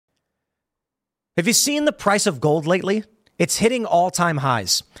Have you seen the price of gold lately? It's hitting all-time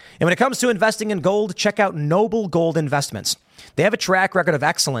highs. And when it comes to investing in gold, check out Noble Gold Investments. They have a track record of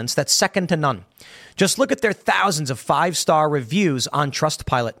excellence that's second to none. Just look at their thousands of five-star reviews on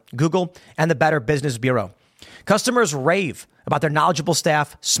Trustpilot, Google, and the Better Business Bureau. Customers rave about their knowledgeable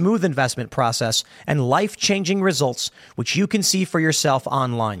staff, smooth investment process, and life-changing results, which you can see for yourself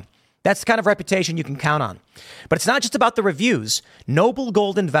online. That's the kind of reputation you can count on. But it's not just about the reviews. Noble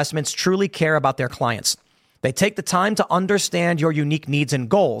Gold Investments truly care about their clients. They take the time to understand your unique needs and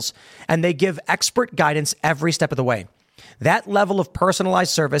goals, and they give expert guidance every step of the way. That level of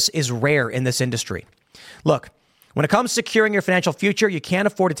personalized service is rare in this industry. Look, when it comes to securing your financial future, you can't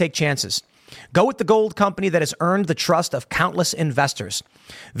afford to take chances. Go with the gold company that has earned the trust of countless investors.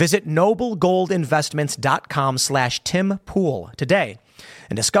 Visit noblegoldinvestments.com/Tim Pool today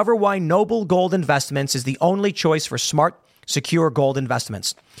and discover why Noble Gold Investments is the only choice for smart, secure gold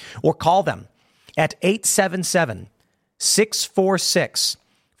investments. Or call them at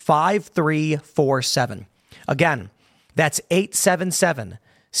 877-646-5347. Again, that's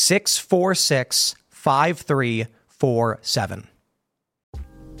 877-646-5347.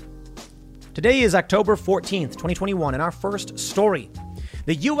 Today is October 14th, 2021, and our first story.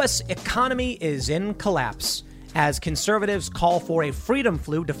 The U.S. economy is in collapse as conservatives call for a freedom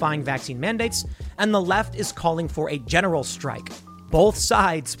flu defying vaccine mandates, and the left is calling for a general strike. Both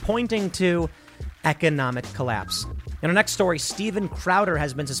sides pointing to economic collapse. In our next story, Steven Crowder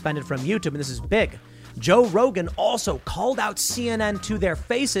has been suspended from YouTube, and this is big. Joe Rogan also called out CNN to their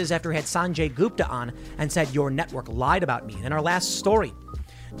faces after he had Sanjay Gupta on and said, "Your network lied about me." In our last story,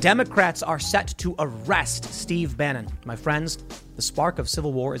 Democrats are set to arrest Steve Bannon. My friends, the spark of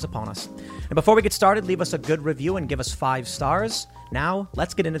civil war is upon us. And before we get started, leave us a good review and give us 5 stars. Now,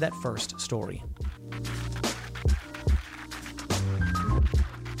 let's get into that first story.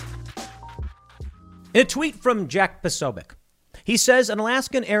 In a tweet from Jack Posobiec, he says, "An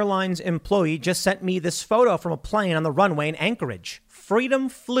Alaskan Airlines employee just sent me this photo from a plane on the runway in Anchorage. Freedom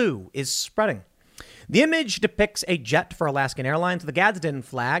flu is spreading." The image depicts a jet for Alaskan Airlines with the Gadsden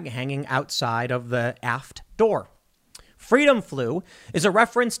flag hanging outside of the aft door. Freedom flu is a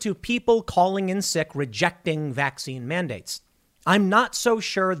reference to people calling in sick, rejecting vaccine mandates. I'm not so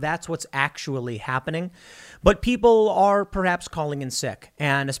sure that's what's actually happening, but people are perhaps calling in sick,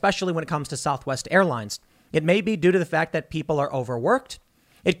 and especially when it comes to Southwest Airlines. It may be due to the fact that people are overworked.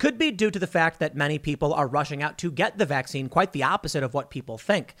 It could be due to the fact that many people are rushing out to get the vaccine, quite the opposite of what people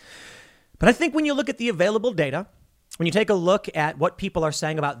think. But I think when you look at the available data, when you take a look at what people are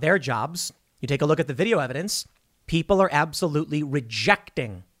saying about their jobs, you take a look at the video evidence, people are absolutely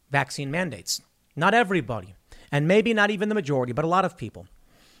rejecting vaccine mandates. Not everybody, and maybe not even the majority, but a lot of people.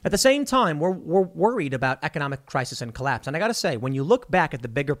 At the same time, we're worried about economic crisis and collapse. And I got to say, when you look back at the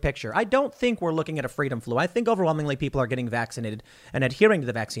bigger picture, I don't think we're looking at a freedom flu. I think overwhelmingly people are getting vaccinated and adhering to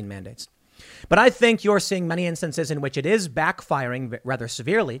the vaccine mandates. But I think you're seeing many instances in which it is backfiring rather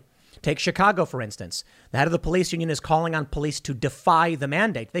severely. Take Chicago, for instance. The head of the police union is calling on police to defy the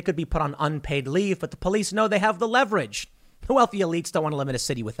mandate. They could be put on unpaid leave, but the police know they have the leverage. The wealthy elites don't want to limit a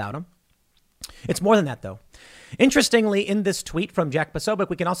city without them. It's more than that, though. Interestingly, in this tweet from Jack Posobiec,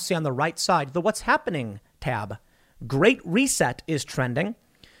 we can also see on the right side the What's Happening tab. Great Reset is trending,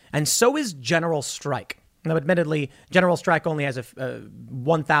 and so is General Strike. Now, admittedly, General Strike only has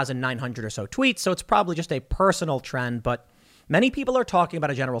 1,900 or so tweets, so it's probably just a personal trend, but many people are talking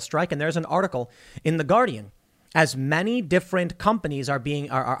about a general strike, and there's an article in The Guardian as many different companies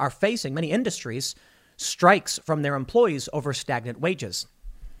are facing, many industries, strikes from their employees over stagnant wages.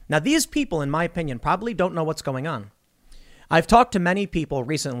 Now, these people, in my opinion, probably don't know what's going on. I've talked to many people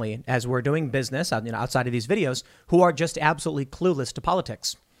recently as we're doing business outside of these videos who are just absolutely clueless to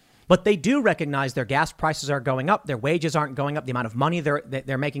politics. But they do recognize their gas prices are going up. Their wages aren't going up. The amount of money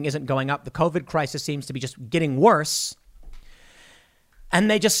they're making isn't going up. The COVID crisis seems to be just getting worse.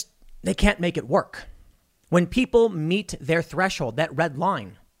 And they can't make it work. When people meet their threshold, that red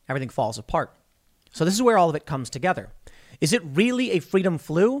line, everything falls apart. So this is where all of it comes together. Is it really a freedom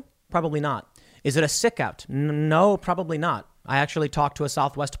flu? Probably not. Is it a sick out? No, probably not. I actually talked to a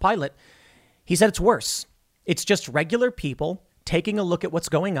Southwest pilot. He said it's worse. It's just regular people taking a look at what's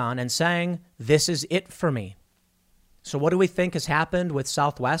going on and saying, this is it for me. So what do we think has happened with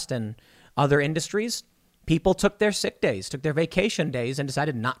Southwest and other industries? People took their sick days, took their vacation days, and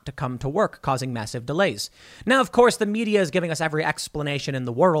decided not to come to work, causing massive delays. Now, of course, the media is giving us every explanation in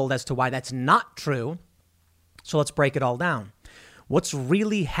the world as to why that's not true. So let's break it all down. What's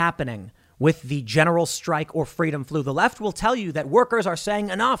really happening with the general strike or freedom flu? The left will tell you that workers are saying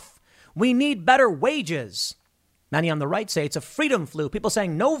enough. We need better wages. Many on the right say it's a freedom flu. People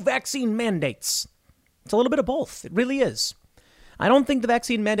saying no vaccine mandates. It's a little bit of both. It really is. I don't think the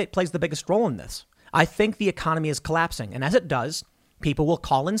vaccine mandate plays the biggest role in this. I think the economy is collapsing. And as it does, people will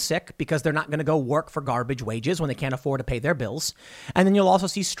call in sick because they're not going to go work for garbage wages when they can't afford to pay their bills. And then you'll also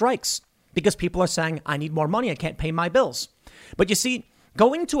see strikes because people are saying, I need more money. I can't pay my bills. But you see,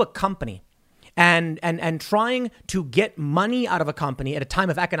 going to a company and trying to get money out of a company at a time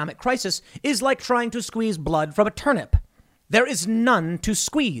of economic crisis is like trying to squeeze blood from a turnip. There is none to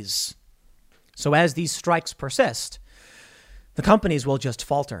squeeze. So as these strikes persist, the companies will just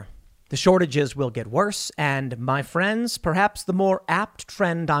falter. The shortages will get worse. And my friends, perhaps the more apt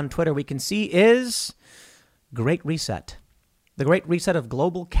trend on Twitter we can see is Great Reset. The Great Reset of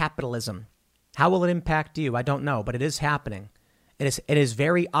global capitalism. How will it impact you? I don't know, but it is happening. It is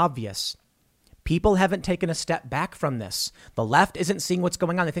very obvious. People haven't taken a step back from this. The left isn't seeing what's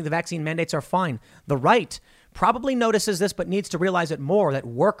going on. They think the vaccine mandates are fine. The right probably notices this, but needs to realize it more, that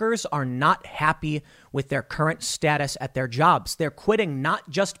workers are not happy with their current status at their jobs. They're quitting not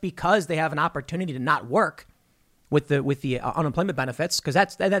just because they have an opportunity to not work with the unemployment benefits, because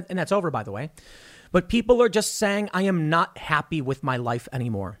that's over, by the way. But people are just saying, I am not happy with my life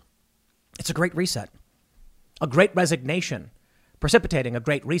anymore. It's a great reset, a great resignation, precipitating a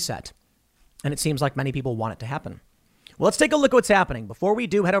great reset. And it seems like many people want it to happen. Well, let's take a look at what's happening. Before we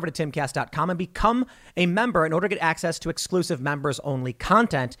do, head over to timcast.com and become a member in order to get access to exclusive members only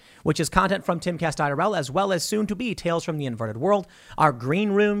content, which is content from Timcast IRL, as well as soon to be Tales from the Inverted World, our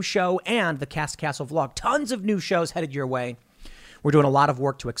Green Room show, and the Cast Castle vlog. Tons of new shows headed your way. We're doing a lot of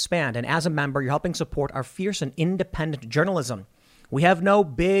work to expand. And as a member, you're helping support our fierce and independent journalism. We have no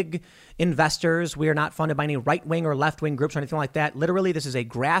big investors. We are not funded by any right-wing or left-wing groups or anything like that. Literally, this is a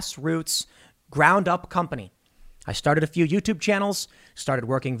grassroots, ground-up company. I started a few YouTube channels, started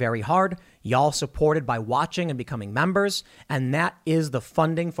working very hard. Y'all supported by watching and becoming members. And that is the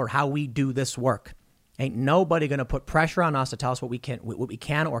funding for how we do this work. Ain't nobody going to put pressure on us to tell us what we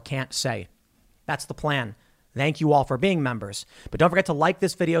can or can't say. That's the plan. Thank you all for being members. But don't forget to like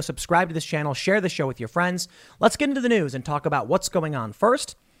this video, subscribe to this channel, share the show with your friends. Let's get into the news and talk about what's going on.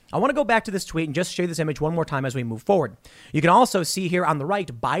 First, I want to go back to this tweet and just show you this image one more time as we move forward. You can also see here on the right,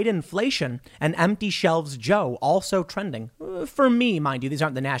 Bidenflation and empty shelves Joe also trending. For me, mind you, these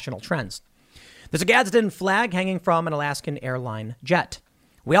aren't the national trends. There's a Gadsden flag hanging from an Alaskan airline jet.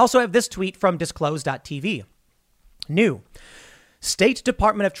 We also have this tweet from disclose.tv. New. State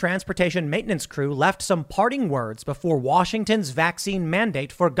Department of Transportation maintenance crew left some parting words before Washington's vaccine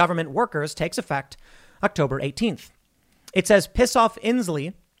mandate for government workers takes effect October 18th. It says, piss off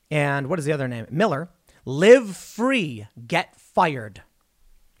Inslee and what is the other name? Miller. Live free, get fired.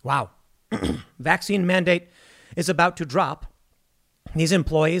 Wow. Vaccine mandate is about to drop. These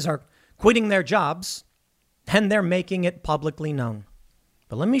employees are quitting their jobs and they're making it publicly known.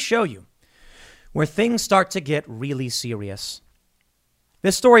 But let me show you where things start to get really serious.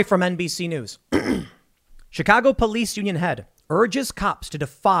 This story from NBC News. Chicago Police Union head urges cops to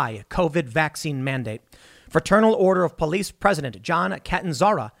defy COVID vaccine mandate. Fraternal Order of Police President John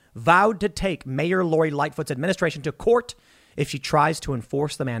Catanzara vowed to take Mayor Lori Lightfoot's administration to court if she tries to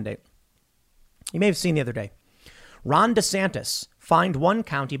enforce the mandate. You may have seen the other day, Ron DeSantis fined one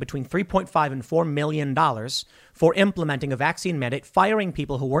county between $3.5 and $4 million for implementing a vaccine mandate, firing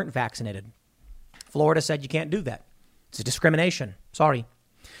people who weren't vaccinated. Florida said you can't do that. It's a discrimination. Sorry.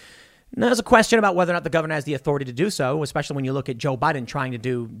 Now, there's a question about whether or not the governor has the authority to do so, especially when you look at Joe Biden trying to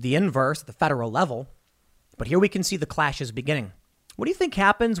do the inverse at the federal level. But here we can see the clashes beginning. What do you think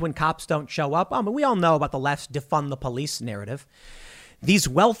happens when cops don't show up? I mean, we all know about the left's defund the police narrative. These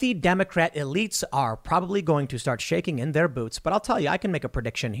wealthy Democrat elites are probably going to start shaking in their boots. But I'll tell you, I can make a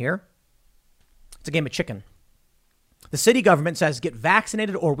prediction here. It's a game of chicken. The city government says, get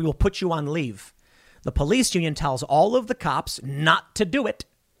vaccinated or we will put you on leave. The police union tells all of the cops not to do it.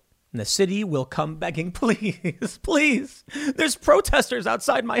 And the city will come begging, please, please. There's protesters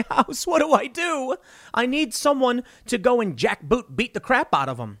outside my house. What do I do? I need someone to go and jackboot beat the crap out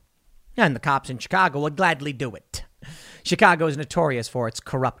of them. And the cops in Chicago will gladly do it. Chicago is notorious for its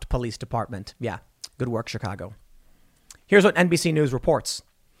corrupt police department. Yeah, good work, Chicago. Here's what NBC News reports.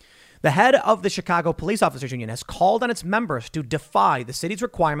 The head of the Chicago Police Officers Union has called on its members to defy the city's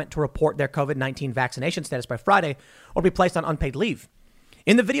requirement to report their COVID-19 vaccination status by Friday or be placed on unpaid leave.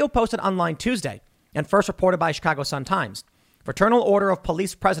 In the video posted online Tuesday and first reported by Chicago Sun-Times, Fraternal Order of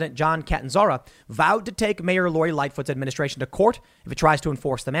Police President John Catanzara vowed to take Mayor Lori Lightfoot's administration to court if it tries to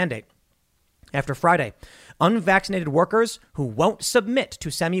enforce the mandate. After Friday, unvaccinated workers who won't submit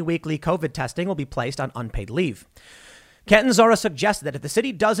to semi-weekly COVID testing will be placed on unpaid leave. Catanzara suggested that if the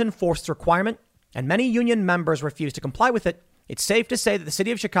city does enforce the requirement, and many union members refuse to comply with it, it's safe to say that the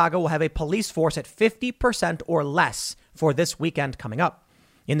city of Chicago will have a police force at 50% or less for this weekend coming up.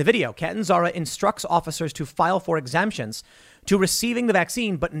 In the video, Catanzara instructs officers to file for exemptions to receiving the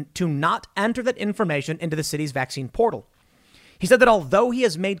vaccine, but to not enter that information into the city's vaccine portal. He said that although he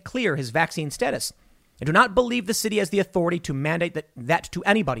has made clear his vaccine status, I do not believe the city has the authority to mandate that to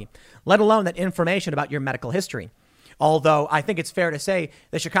anybody, let alone that information about your medical history. Although I think it's fair to say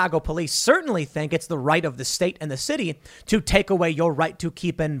the Chicago police certainly think it's the right of the state and the city to take away your right to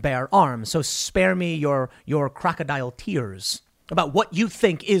keep and bear arms. So spare me your crocodile tears about what you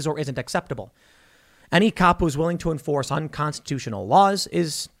think is or isn't acceptable. Any cop who's willing to enforce unconstitutional laws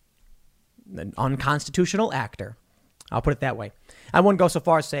is an unconstitutional actor. I'll put it that way. I wouldn't go so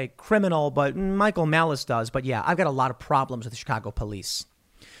far as say criminal, but Michael Malice does. But yeah, I've got a lot of problems with the Chicago police.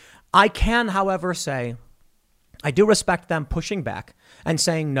 I can, however, say I do respect them pushing back and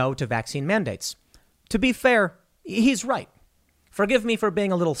saying no to vaccine mandates. To be fair, he's right. Forgive me for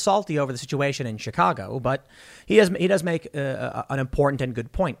being a little salty over the situation in Chicago, but he does make an important and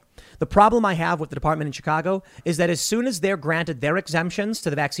good point. The problem I have with the department in Chicago is that as soon as they're granted their exemptions to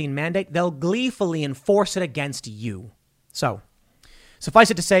the vaccine mandate, they'll gleefully enforce it against you. So,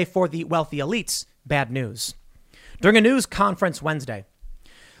 suffice it to say, for the wealthy elites, bad news. During a news conference Wednesday,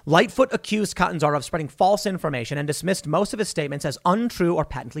 Lightfoot accused Catanzara of spreading false information and dismissed most of his statements as untrue or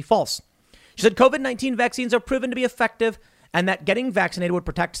patently false. She said COVID-19 vaccines are proven to be effective and that getting vaccinated would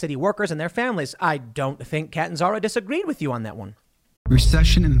protect city workers and their families. I don't think Catanzara disagreed with you on that one.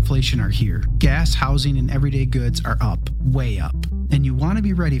 Recession and inflation are here. Gas, housing, and everyday goods are up, way up. And you want to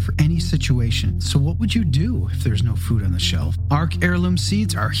be ready for any situation. So what would you do if there's no food on the shelf? ARC Heirloom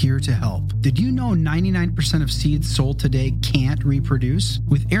Seeds are here to help. Did you know 99% of seeds sold today can't reproduce?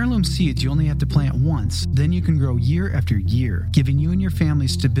 With Heirloom Seeds, you only have to plant once. Then you can grow year after year, giving you and your family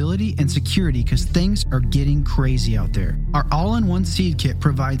stability and security because things are getting crazy out there. Our all-in-one seed kit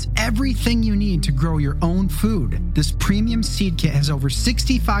provides everything you need to grow your own food. This premium seed kit has over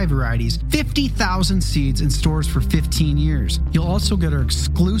 65 varieties, 50,000 seeds in stores for 15 years. You'll also get our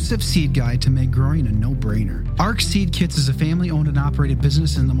exclusive seed guide to make growing a no-brainer. ARC Seed Kits is a family-owned and operated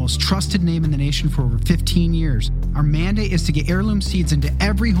business and the most trusted name in the nation for over 15 years. Our mandate is to get heirloom seeds into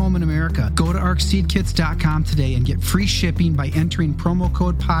every home in America. Go to arcseedkits.com today and get free shipping by entering promo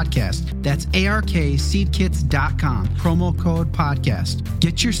code podcast. That's ARKseedkits.com, promo code podcast.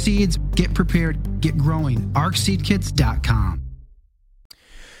 Get your seeds, get prepared, get growing. arcseedkits.com.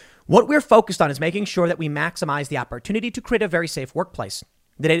 What we're focused on is making sure that we maximize the opportunity to create a very safe workplace.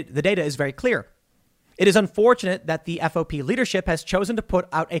 The data is very clear. It is unfortunate that the FOP leadership has chosen to put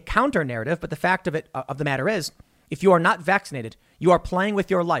out a counter narrative, but the fact of the matter is, if you are not vaccinated, you are playing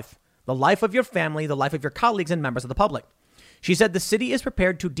with your life, the life of your family, the life of your colleagues and members of the public. She said the city is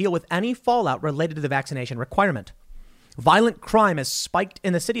prepared to deal with any fallout related to the vaccination requirement. Violent crime has spiked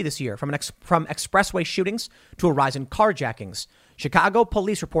in the city this year, from expressway shootings to a rise in carjackings. Chicago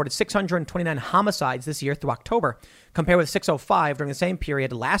police reported 629 homicides this year through October, compared with 605 during the same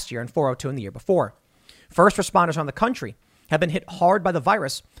period last year and 402 in the year before. First responders around the country have been hit hard by the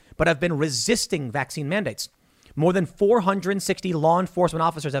virus, but have been resisting vaccine mandates. More than 460 law enforcement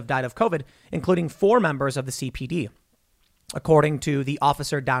officers have died of COVID, including 4 members of the CPD, according to the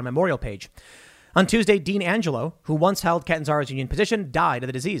Officer Down Memorial page. On Tuesday, Dean Angelo, who once held Catanzara's union position, died of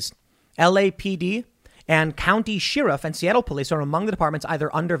the disease. LAPD and County Sheriff and Seattle Police are among the departments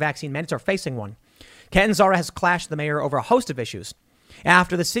either under vaccine mandates or facing one. Catanzara has clashed the mayor over a host of issues.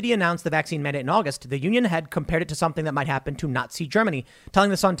 After the city announced the vaccine mandate in August, the union had compared it to something that might happen to Nazi Germany, telling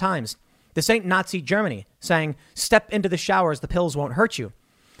the Sun-Times, "This ain't Nazi Germany," saying, "Step into the showers, the pills won't hurt you."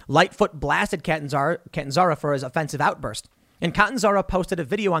 Lightfoot blasted Catanzara for his offensive outburst. And Catanzara posted a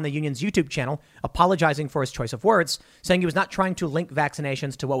video on the union's YouTube channel apologizing for his choice of words, saying he was not trying to link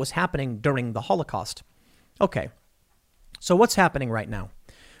vaccinations to what was happening during the Holocaust. Okay, so what's happening right now?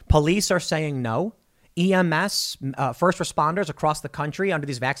 Police are saying no. EMS, first responders across the country under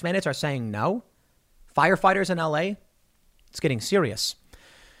these vax mandates are saying no. Firefighters in LA, it's getting serious.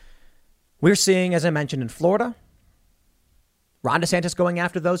 We're seeing, as I mentioned, in Florida, Ron DeSantis going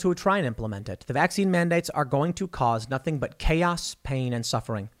after those who would try and implement it. The vaccine mandates are going to cause nothing but chaos, pain, and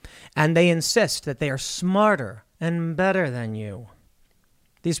suffering. And they insist that they are smarter and better than you.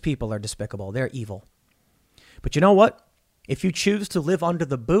 These people are despicable. They're evil. But you know what? If you choose to live under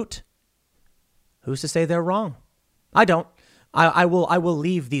the boot, who's to say they're wrong? I don't. I will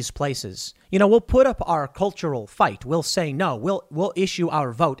leave these places. You know, we'll put up our cultural fight. We'll say no. We'll issue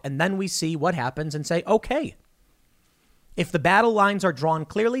our vote, and then we see what happens and say, okay. If the battle lines are drawn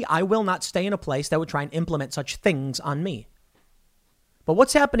clearly, I will not stay in a place that would try and implement such things on me. But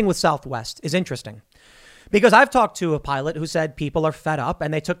what's happening with Southwest is interesting because I've talked to a pilot who said people are fed up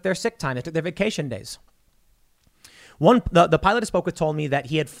and they took their sick time. They took their vacation days. The pilot I spoke with told me that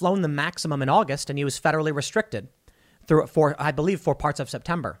he had flown the maximum in August and he was federally restricted for parts of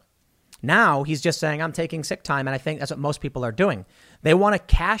September. Now he's just saying, I'm taking sick time. And I think that's what most people are doing. They want to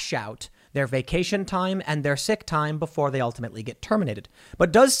cash out their vacation time and their sick time before they ultimately get terminated. But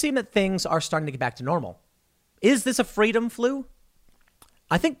it does seem that things are starting to get back to normal. Is this a freedom flu?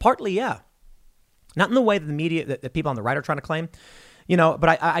 I think partly, yeah. Not in the way that the media, that the people on the right are trying to claim,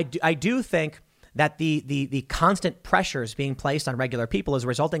 but I do think that the constant pressures being placed on regular people is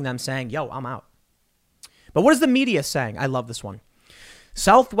resulting in them saying, yo, I'm out. But what is the media saying? I love this one.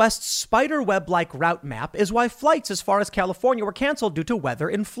 Southwest's spiderweb-like route map is why flights as far as California were canceled due to weather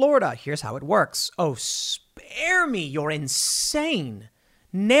in Florida. Here's how it works. Oh, spare me your insane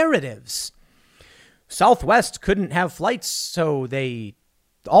narratives. Southwest couldn't have flights, so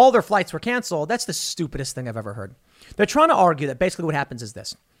all their flights were canceled. That's the stupidest thing I've ever heard. They're trying to argue that basically what happens is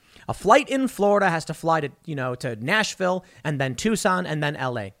this. A flight in Florida has to fly to Nashville and then Tucson and then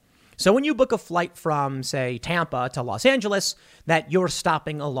LA. So when you book a flight from, say, Tampa to Los Angeles, that you're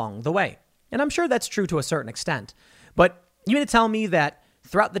stopping along the way. And I'm sure that's true to a certain extent. But you mean to tell me that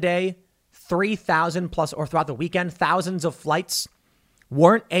throughout the day, 3,000 plus, or throughout the weekend, thousands of flights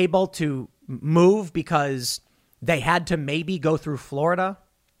weren't able to move because they had to maybe go through Florida?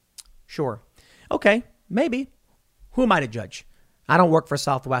 Sure. Okay, maybe. Who am I to judge? I don't work for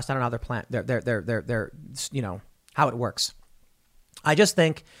Southwest. I don't know how their how it works. I just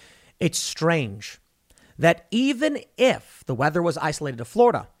think it's strange that even if the weather was isolated to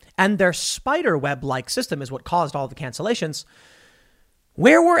Florida and their spider web-like system is what caused all the cancellations,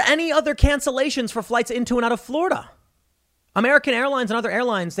 where were any other cancellations for flights into and out of Florida? American Airlines and other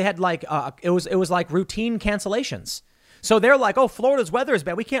airlines, they had it was like routine cancellations. So they're like, oh, Florida's weather is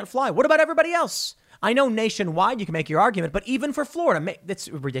bad. We can't fly. What about everybody else? I know nationwide you can make your argument, but even for Florida, it's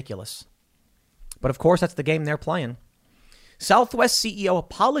ridiculous. But of course, that's the game they're playing. Southwest CEO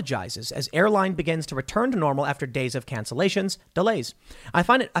apologizes as airline begins to return to normal after days of cancellations, delays. I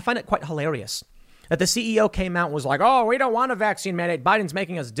find it quite hilarious that the CEO came out and was like, oh, we don't want a vaccine mandate. Biden's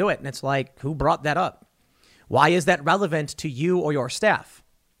making us do it. And it's like, who brought that up? Why is that relevant to you or your staff?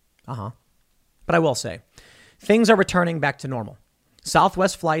 But I will say, things are returning back to normal.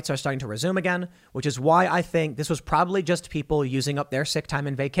 Southwest flights are starting to resume again, which is why I think this was probably just people using up their sick time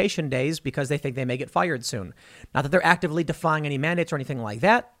and vacation days because they think they may get fired soon. Not that they're actively defying any mandates or anything like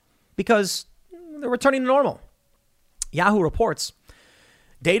that, because they're returning to normal. Yahoo reports,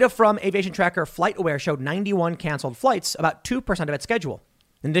 data from Aviation Tracker FlightAware showed 91 canceled flights, about 2% of its schedule.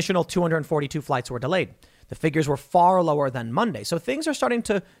 An additional 242 flights were delayed. The figures were far lower than Monday. So things are starting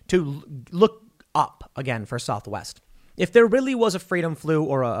to look up again for Southwest. If there really was a freedom flu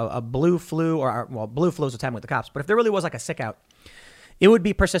or a blue flu, blue flu is what's happening with the cops, but if there really was like a sick out, it would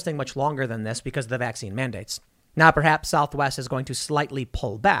be persisting much longer than this because of the vaccine mandates. Now, perhaps Southwest is going to slightly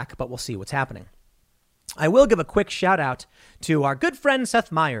pull back, but we'll see what's happening. I will give a quick shout out to our good friend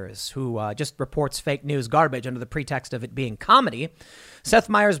Seth Meyers, who just reports fake news garbage under the pretext of it being comedy. Seth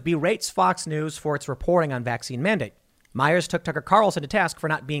Meyers berates Fox News for its reporting on vaccine mandate. Meyers took Tucker Carlson to task for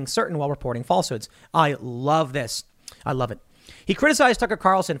not being certain while reporting falsehoods. I love this. I love it. He criticized Tucker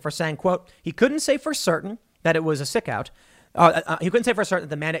Carlson for saying, quote, he couldn't say for certain that it was a sick out. He couldn't say for certain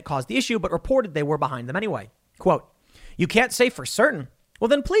that the mandate caused the issue, but reported they were behind them anyway. Quote, you can't say for certain. Well,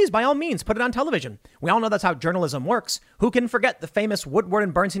 then please, by all means, put it on television. We all know that's how journalism works. Who can forget the famous Woodward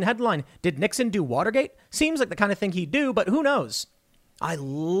and Bernstein headline? Did Nixon do Watergate? Seems like the kind of thing he'd do, but who knows? I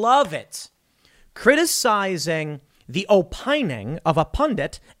love it. Criticizing the opining of a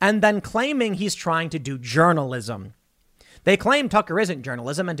pundit and then claiming he's trying to do journalism. They claim Tucker isn't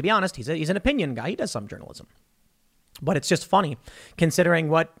journalism, and to be honest, he's an opinion guy. He does some journalism. But it's just funny, considering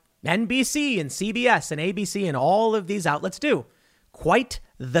what NBC and CBS and ABC and all of these outlets do. Quite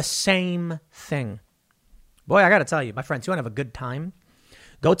the same thing. Boy, I got to tell you, my friends, you want to have a good time?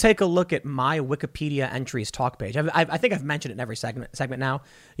 Go take a look at my Wikipedia entries talk page. I think I've mentioned it in every segment now,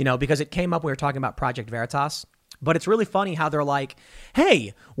 because it came up when we were talking about Project Veritas. But it's really funny how they're like,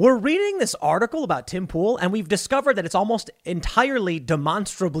 hey, we're reading this article about Tim Pool and we've discovered that it's almost entirely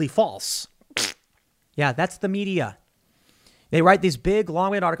demonstrably false. Yeah, that's the media. They write these big,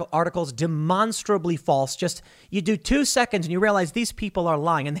 long-winded articles, demonstrably false. Just you do 2 seconds and you realize these people are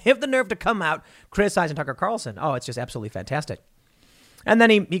lying. And they have the nerve to come out criticizing Tucker Carlson. Oh, it's just absolutely fantastic. And then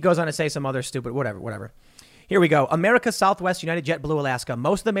he goes on to say some other stupid whatever. Here we go. America, Southwest, United, JetBlue, Alaska.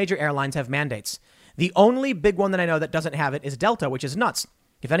 Most of the major airlines have mandates. The only big one that I know that doesn't have it is Delta, which is nuts.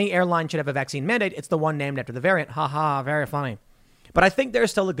 If any airline should have a vaccine mandate, it's the one named after the variant. Ha ha, very funny. But I think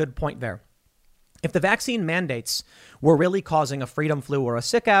there's still a good point there. If the vaccine mandates were really causing a freedom flu or a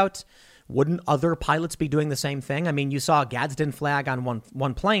sick out, wouldn't other pilots be doing the same thing? I mean, you saw a Gadsden flag on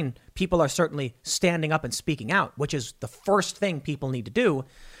one plane. People are certainly standing up and speaking out, which is the first thing people need to do.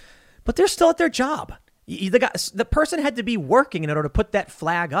 But they're still at their job. The person had to be working in order to put that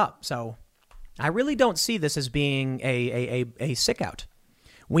flag up. So I really don't see this as being a sick out.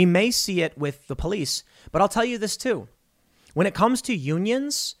 We may see it with the police, but I'll tell you this too. When it comes to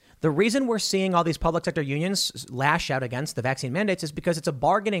unions, the reason we're seeing all these public sector unions lash out against the vaccine mandates is because it's a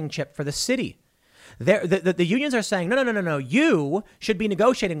bargaining chip for the city. The unions are saying, no, you should be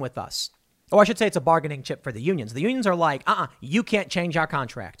negotiating with us. Or I should say it's a bargaining chip for the unions. The unions are like, you can't change our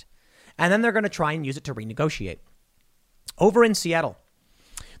contract. And then they're going to try and use it to renegotiate. Over in Seattle,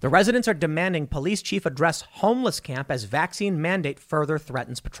 the residents are demanding police chief address homeless camp as vaccine mandate further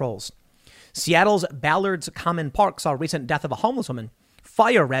threatens patrols. Seattle's Ballard's Common Park saw a recent death of a homeless woman.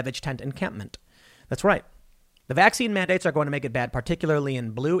 Fire-ravaged tent encampment. That's right. The vaccine mandates are going to make it bad, particularly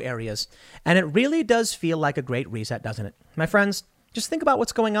in blue areas. And it really does feel like a great reset, doesn't it? My friends, just think about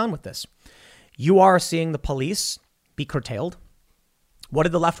what's going on with this. You are seeing the police be curtailed. What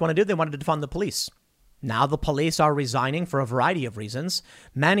did the left want to do? They wanted to defund the police. Now the police are resigning for a variety of reasons.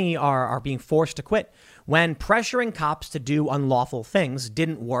 Many are being forced to quit. When pressuring cops to do unlawful things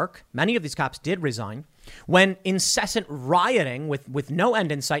didn't work, many of these cops did resign. When incessant rioting with no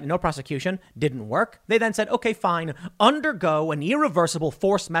end in sight, no prosecution didn't work, they then said, okay, fine, undergo an irreversible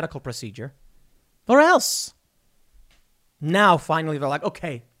forced medical procedure or else. Now, finally, they're like,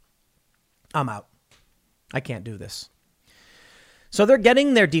 okay, I'm out. I can't do this. So they're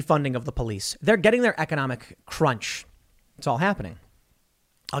getting their defunding of the police. They're getting their economic crunch. It's all happening.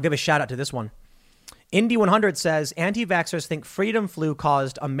 I'll give a shout out to this one. Indy 100 says anti-vaxxers think freedom flu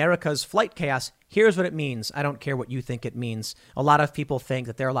caused America's flight chaos. Here's what it means. I don't care what you think it means. A lot of people think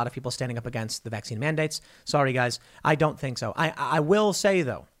that there are a lot of people standing up against the vaccine mandates. Sorry, guys. I don't think so. I will say,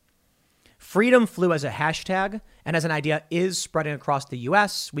 though, freedom flu as a hashtag and as an idea is spreading across the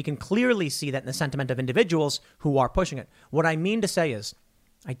U.S. We can clearly see that in the sentiment of individuals who are pushing it. What I mean to say is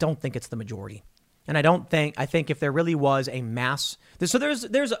I don't think it's the majority. And I think if there really was a mass, so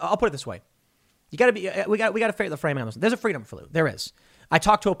there's I'll put it this way. We got to figure the framing on this. There's a freedom flu. There is. I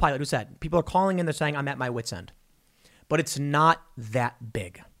talked to a pilot who said people are calling in. They're saying I'm at my wit's end, but it's not that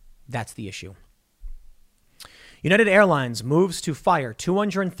big. That's the issue. United Airlines moves to fire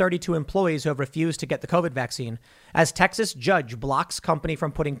 232 employees who have refused to get the COVID vaccine as Texas judge blocks company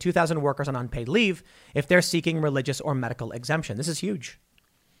from putting 2,000 workers on unpaid leave if they're seeking religious or medical exemption. This is huge.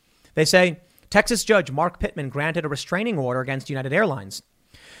 They say Texas judge Mark Pittman granted a restraining order against United Airlines.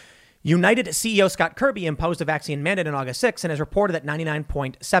 United CEO Scott Kirby imposed a vaccine mandate on August 6 and has reported that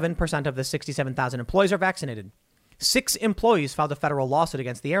 99.7% of the 67,000 employees are vaccinated. 6 employees filed a federal lawsuit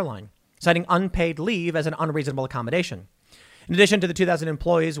against the airline, citing unpaid leave as an unreasonable accommodation. In addition to the 2,000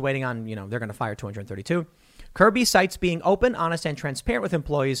 employees waiting on, they're going to fire 232. Kirby cites being open, honest, and transparent with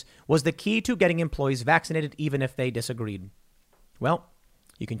employees was the key to getting employees vaccinated, even if they disagreed. Well,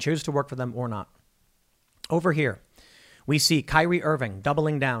 you can choose to work for them or not. Over here, we see Kyrie Irving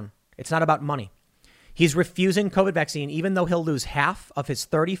doubling down. It's not about money. He's refusing COVID vaccine, even though he'll lose half of his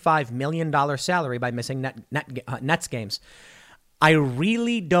 $35 million salary by missing Nets games. I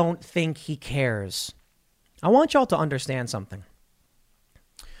really don't think he cares. I want y'all to understand something.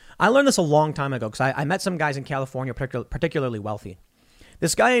 I learned this a long time ago because I met some guys in California, particularly wealthy.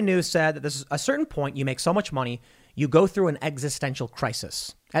 This guy I knew said that there's a certain point you make so much money, you go through an existential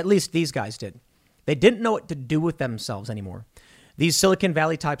crisis. At least these guys did. They didn't know what to do with themselves anymore. These Silicon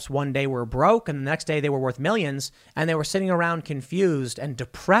Valley types one day were broke and the next day they were worth millions and they were sitting around confused and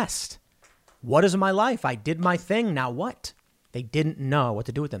depressed. What is my life? I did my thing. Now what? They didn't know what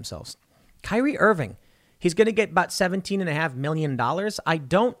to do with themselves. Kyrie Irving, he's going to get about $17.5 million. I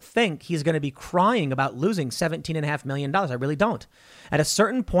don't think he's going to be crying about losing $17.5 million. I really don't. At a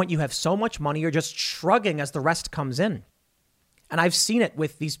certain point, you have so much money, you're just shrugging as the rest comes in. And I've seen it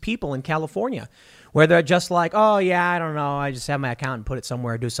with these people in California where they're just like, oh, yeah, I don't know. I just have my account and put it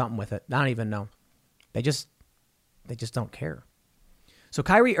somewhere, do something with it. I don't even know. They just don't care. So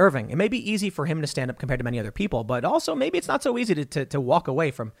Kyrie Irving, it may be easy for him to stand up compared to many other people, but also maybe it's not so easy to walk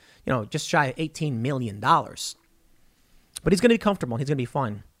away from, just shy of $18 million. But he's going to be comfortable. He's going to be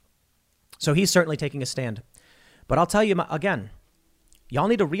fine. So he's certainly taking a stand. But I'll tell you again, y'all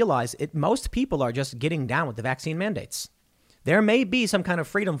need to realize most people are just getting down with the vaccine mandates. There may be some kind of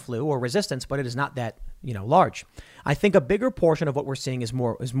freedom flu or resistance, but it is not that, large. I think a bigger portion of what we're seeing is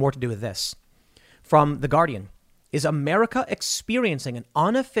more to do with this. From The Guardian, is America experiencing an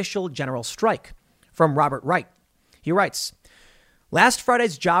unofficial general strike? From Robert Wright. He writes, Last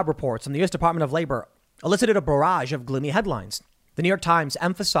Friday's job reports from the U.S. Department of Labor elicited a barrage of gloomy headlines. The New York Times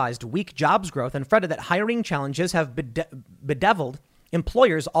emphasized weak jobs growth and fretted that hiring challenges have bedeviled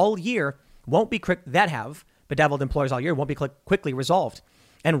employers all year won't be quickly resolved,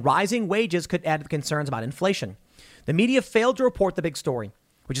 and rising wages could add to concerns about inflation. The media failed to report the big story,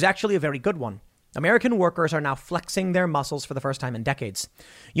 which is actually a very good one. American workers are now flexing their muscles for the first time in decades.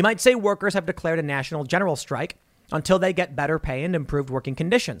 You might say workers have declared a national general strike until they get better pay and improved working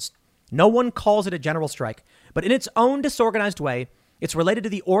conditions. No one calls it a general strike, but in its own disorganized way, it's related to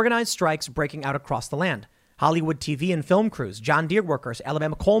the organized strikes breaking out across the land. Hollywood TV and film crews, John Deere workers,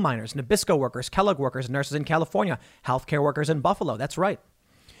 Alabama coal miners, Nabisco workers, Kellogg workers, nurses in California, healthcare workers in Buffalo. That's right.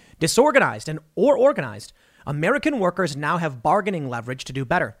 Disorganized or organized, American workers now have bargaining leverage to do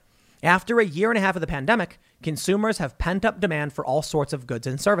better. After a year and a half of the pandemic, consumers have pent up demand for all sorts of goods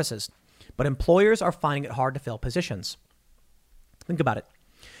and services, but employers are finding it hard to fill positions. Think about it.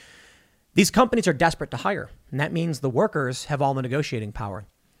 These companies are desperate to hire, and that means the workers have all the negotiating power.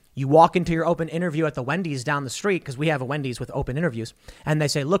 You walk into your open interview at the Wendy's down the street, because we have a Wendy's with open interviews, and they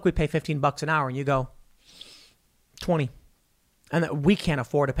say, look, we pay $15 an hour, and you go, 20. And we can't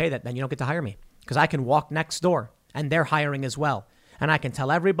afford to pay that. Then you don't get to hire me, because I can walk next door, and they're hiring as well. And I can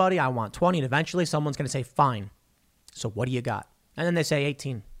tell everybody I want 20, and eventually someone's going to say, fine. So what do you got? And then they say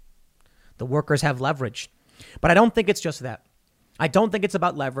 18. The workers have leverage. But I don't think it's just that. I don't think it's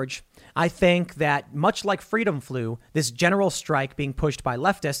about leverage. I think that much like Freedom Flu, this general strike being pushed by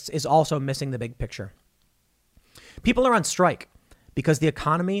leftists is also missing the big picture. People are on strike because the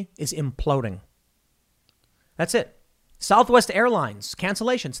economy is imploding. That's it. Southwest Airlines,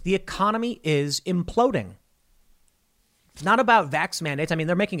 cancellations. The economy is imploding. It's not about vax mandates. I mean,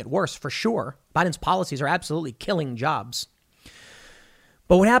 they're making it worse for sure. Biden's policies are absolutely killing jobs.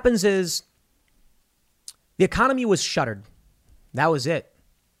 But what happens is the economy was shuttered. That was it.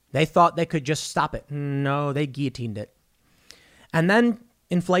 They thought they could just stop it. No, they guillotined it. And then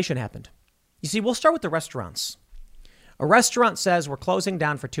inflation happened. You see, we'll start with the restaurants. A restaurant says we're closing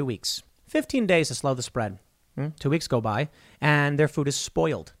down for 2 weeks. 15 days to slow the spread. 2 weeks go by and their food is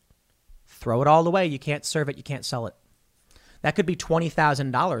spoiled. Throw it all away. You can't serve it. You can't sell it. That could be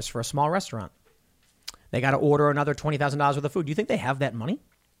 $20,000 for a small restaurant. They got to order another $20,000 worth of food. Do you think they have that money?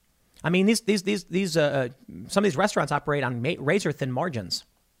 I mean, some of these restaurants operate on razor thin margins.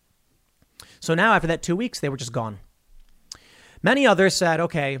 So now after that 2 weeks, they were just gone. Many others said,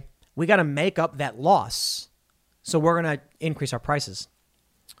 okay, we got to make up that loss. So we're going to increase our prices.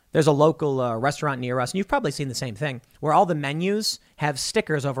 There's a local restaurant near us, and you've probably seen the same thing, where all the menus have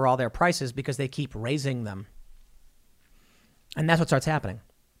stickers over all their prices because they keep raising them. And that's what starts happening.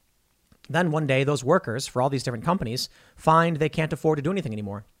 Then one day, those workers for all these different companies find they can't afford to do anything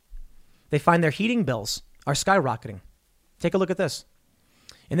anymore. They find their heating bills are skyrocketing. Take a look at this.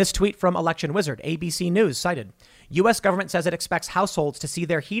 In this tweet from Election Wizard, ABC News cited, U.S. government says it expects households to see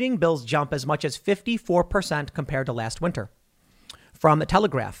their heating bills jump as much as 54% compared to last winter. From The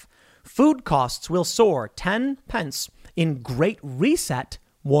Telegraph, food costs will soar 10 pence in Great Reset,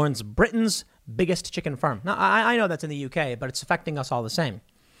 warns Britain's biggest chicken farm. Now, I know that's in the UK, but it's affecting us all the same.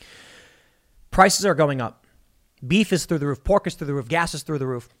 Prices are going up. Beef is through the roof. Pork is through the roof. Gas is through the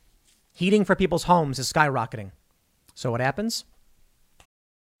roof. Heating for people's homes is skyrocketing. So what happens?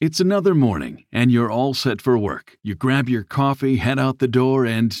 It's another morning, and you're all set for work. You grab your coffee, head out the door,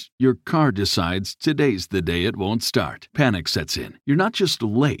 and your car decides today's the day it won't start. Panic sets in. You're not just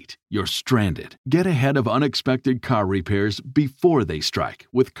late, you're stranded. Get ahead of unexpected car repairs before they strike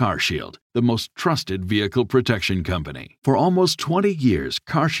with CarShield, the most trusted vehicle protection company. For almost 20 years,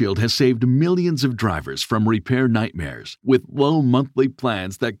 CarShield has saved millions of drivers from repair nightmares with low monthly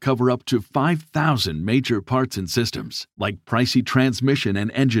plans that cover up to 5,000 major parts and systems, like pricey transmission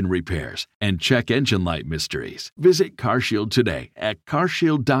and engine repairs and check engine light mysteries. Visit CarShield today at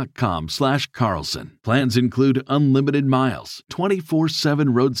carshield.com/Carlson. Plans include unlimited miles,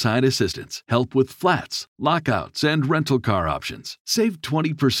 24/7 roadside assistance, help with flats, lockouts, and rental car options. Save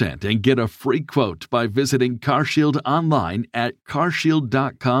 20% and get a free quote by visiting CarShield online at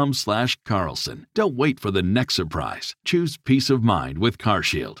carshield.com/Carlson. Don't wait for the next surprise. Choose peace of mind with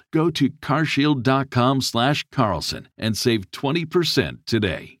CarShield. Go to carshield.com/Carlson and save 20%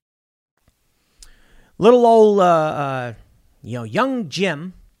 today. Little old, young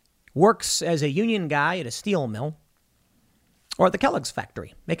Jim works as a union guy at a steel mill or at the Kellogg's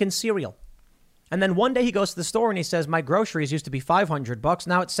factory making cereal. And then one day he goes to the store and he says, my groceries used to be $500.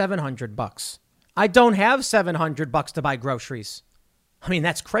 Now it's $700. I don't have $700 to buy groceries. I mean,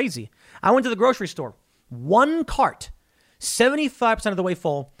 that's crazy. I went to the grocery store. One cart, 75% of the way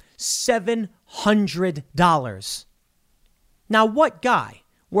full, $700. Now, what guy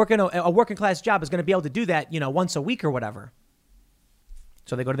working a working class job is going to be able to do that, once a week or whatever?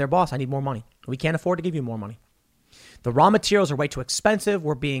 So they go to their boss. I need more money. We can't afford to give you more money. The raw materials are way too expensive.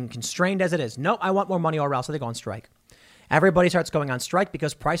 We're being constrained as it is. Nope, I want more money or else. So they go on strike. Everybody starts going on strike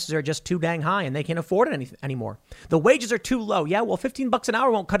because prices are just too dang high and they can't afford it anymore. The wages are too low. Yeah, well, $15 an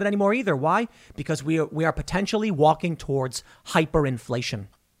hour won't cut it anymore either. Why? Because we are potentially walking towards hyperinflation.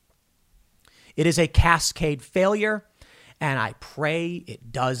 It is a cascade failure, and I pray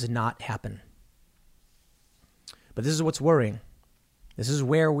it does not happen. But this is what's worrying. This is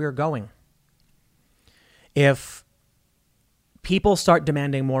where we're going. If people start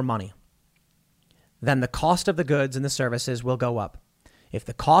demanding more money, then the cost of the goods and the services will go up. If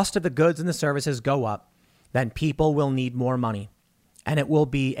the cost of the goods and the services go up, then people will need more money, and it will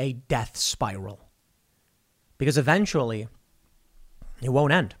be a death spiral. Because eventually, it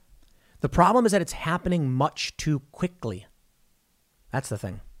won't end. The problem is that it's happening much too quickly. That's the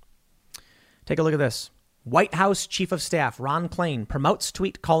thing. Take a look at this. White House Chief of Staff Ron Klain promotes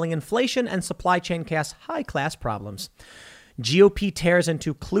tweet calling inflation and supply chain chaos high-class problems. GOP tears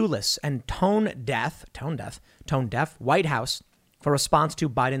into clueless and tone deaf White House for response to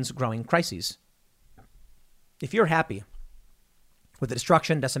Biden's growing crises. If you're happy with the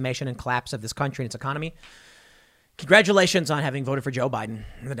destruction, decimation, and collapse of this country and its economy, congratulations on having voted for Joe Biden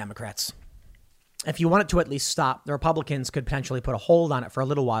and the Democrats. If you want it to at least stop, the Republicans could potentially put a hold on it for a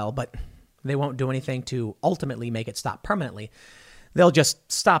little while, but they won't do anything to ultimately make it stop permanently. They'll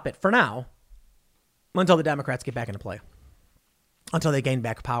just stop it for now until the Democrats get back into play, until they gain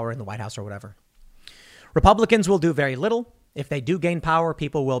back power in the White House or whatever. Republicans will do very little. If they do gain power,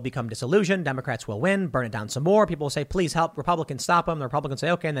 people will become disillusioned. Democrats will win, burn it down some more. People will say, please help. Republicans stop them. The Republicans say,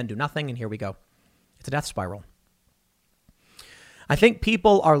 okay, and then do nothing. And here we go. It's a death spiral. I think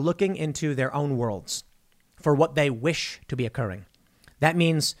people are looking into their own worlds for what they wish to be occurring. That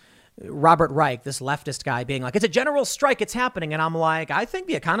means Robert Reich, this leftist guy, being like, it's a general strike. It's happening. And I'm like, I think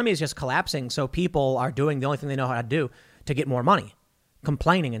the economy is just collapsing. So people are doing the only thing they know how to do to get more money,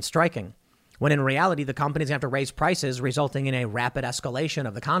 complaining and striking, when in reality, the companies have to raise prices, resulting in a rapid escalation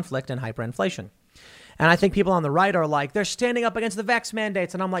of the conflict and hyperinflation. And I think people on the right are like, they're standing up against the vax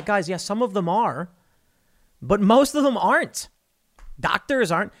mandates. And I'm like, guys, yes, some of them are, but most of them aren't.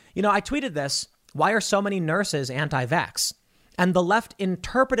 Doctors aren't. I tweeted this. Why are so many nurses anti-vax? And the left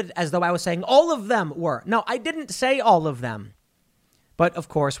interpreted it as though I was saying all of them were. No, I didn't say all of them. But of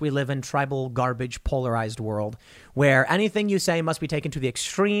course, we live in tribal, garbage, polarized world where anything you say must be taken to the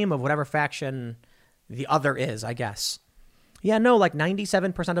extreme of whatever faction the other is, I guess. Yeah, no, like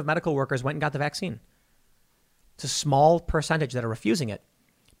 97% of medical workers went and got the vaccine. It's a small percentage that are refusing it,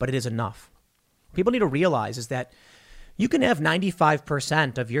 but it is enough. What people need to realize is that you can have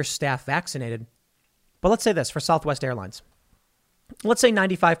 95% of your staff vaccinated. But let's say this for Southwest Airlines. Let's say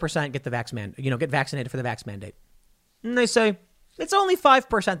 95% get the get vaccinated for the vax mandate. And they say, it's only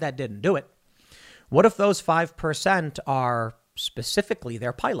 5% that didn't do it. What if those 5% are specifically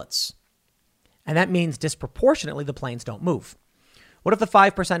their pilots? And that means disproportionately the planes don't move. What if the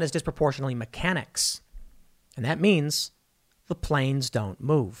 5% is disproportionately mechanics? And that means the planes don't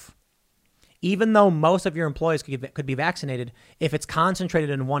move. Even though most of your employees could be vaccinated, if it's concentrated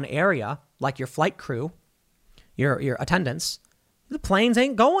in one area, like your flight crew, your attendants, the planes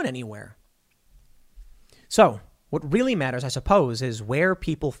ain't going anywhere. So what really matters, I suppose, is where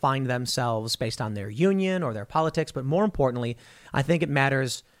people find themselves based on their union or their politics. But more importantly, I think it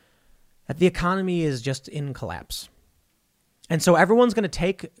matters that the economy is just in collapse. And so everyone's going to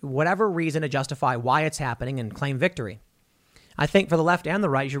take whatever reason to justify why it's happening and claim victory. I think for the left and the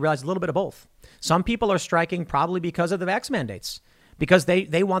right, you should realize a little bit of both. Some people are striking probably because of the vax mandates, because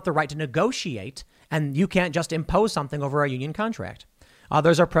they want the right to negotiate, and you can't just impose something over a union contract.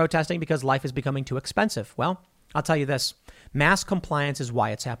 Others are protesting because life is becoming too expensive. Well, I'll tell you this. Mass compliance is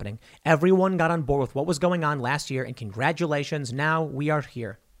why it's happening. Everyone got on board with what was going on last year, and congratulations, now we are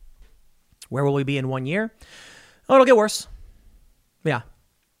here. Where will we be in 1 year? Oh, it'll get worse. Yeah,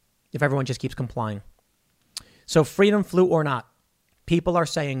 if everyone just keeps complying. So freedom flu or not, people are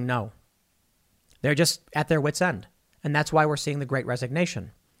saying no. They're just at their wits' end. And that's why we're seeing the Great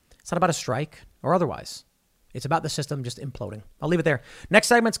Resignation. It's not about a strike or otherwise. It's about the system just imploding. I'll leave it there. Next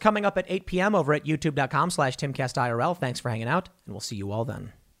segment's coming up at 8 p.m. over at youtube.com/TimCastIRL. Thanks for hanging out, and we'll see you all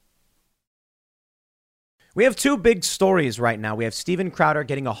then. We have two big stories right now. We have Steven Crowder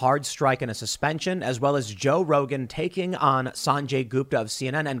getting a hard strike and a suspension, as well as Joe Rogan taking on Sanjay Gupta of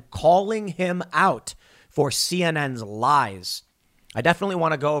CNN and calling him out for CNN's lies. I definitely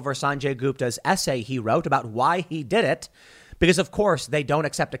want to go over Sanjay Gupta's essay he wrote about why he did it, because, of course, they don't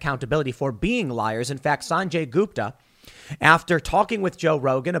accept accountability for being liars. In fact, Sanjay Gupta after talking with Joe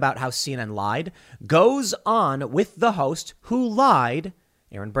Rogan about how CNN lied, goes on with the host who lied,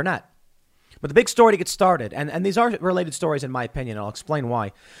 Aaron Burnett. But the big story to get started, and these are related stories in my opinion, and I'll explain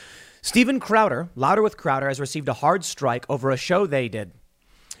why. Steven Crowder, Louder with Crowder, has received a hard strike over a show they did.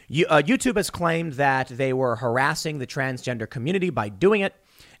 YouTube has claimed that they were harassing the transgender community by doing it.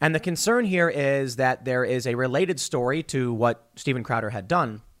 And the concern here is that there is a related story to what Steven Crowder had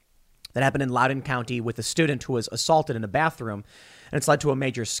done that happened in Loudoun County with a student who was assaulted in a bathroom, and it's led to a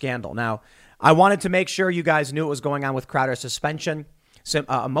major scandal. Now, I wanted to make sure you guys knew what was going on with Crowder's suspension,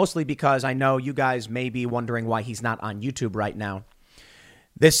 mostly because I know you guys may be wondering why he's not on YouTube right now.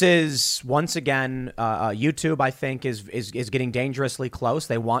 This is, once again, YouTube, I think, is getting dangerously close.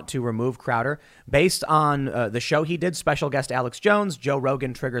 They want to remove Crowder. Based on the show he did, special guest Alex Jones, Joe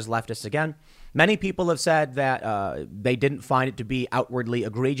Rogan triggers leftists again. Many people have said that they didn't find it to be outwardly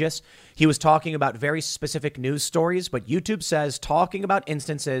egregious. He was talking about very specific news stories, but YouTube says talking about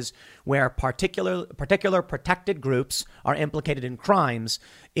instances where particular protected groups are implicated in crimes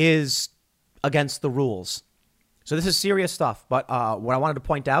is against the rules. So this is serious stuff. But what I wanted to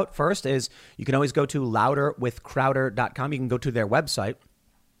point out first is you can always go to louderwithcrowder.com. You can go to their website,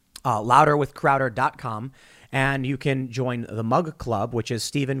 louderwithcrowder.com, and you can join the Mug Club, which is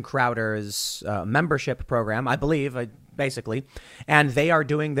Steven Crowder's membership program, I believe, basically. And they are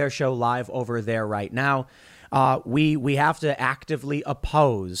doing their show live over there right now. We have to actively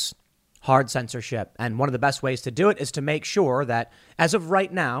oppose hard censorship. And one of the best ways to do it is to make sure that, as of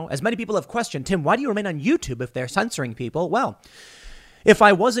right now, as many people have questioned, Tim, why do you remain on YouTube if they're censoring people? Well, if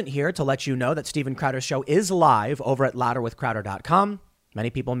I wasn't here to let you know that Steven Crowder's show is live over at louderwithcrowder.com, many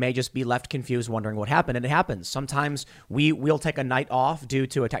people may just be left confused, wondering what happened. And it happens. Sometimes we'll take a night off due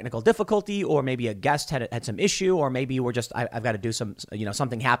to a technical difficulty, or maybe a guest had some issue, or maybe we're just, I've got to do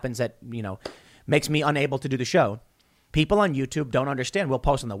something happens that, makes me unable to do the show. People on YouTube don't understand. We'll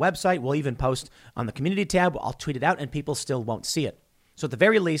post on the website. We'll even post on the community tab. I'll tweet it out and people still won't see it. So at the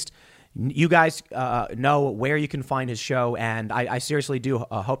very least, you guys know where you can find his show. And I seriously do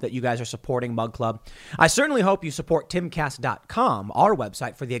hope that you guys are supporting Mug Club. I certainly hope you support timcast.com, our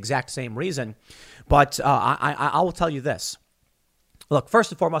website, for the exact same reason. But I will tell you this. Look,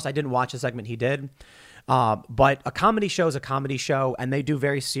 first and foremost, I didn't watch the segment he did. But a comedy show is a comedy show, and they do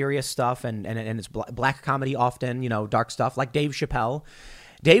very serious stuff, and it's black comedy often, dark stuff, like Dave Chappelle.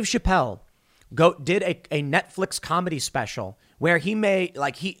 Dave Chappelle did a Netflix comedy special where he made,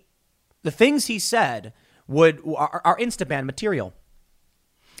 the things he said are Instaban material.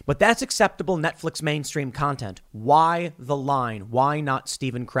 But that's acceptable Netflix mainstream content. Why the line? Why not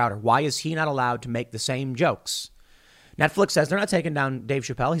Steven Crowder? Why is he not allowed to make the same jokes? Netflix says they're not taking down Dave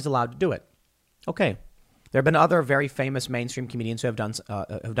Chappelle. He's allowed to do it. Okay. There have been other very famous mainstream comedians who have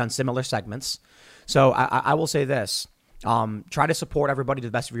done similar segments. So I will say this: try to support everybody to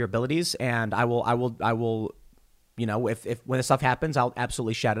the best of your abilities, and I will. If when this stuff happens, I'll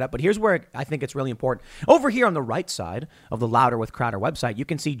absolutely shout it up. But here's where I think it's really important. Over here on the right side of the Louder with Crowder website, you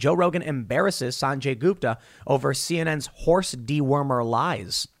can see Joe Rogan embarrasses Sanjay Gupta over CNN's horse dewormer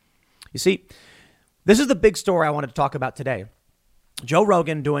lies. You see, this is the big story I wanted to talk about today. Joe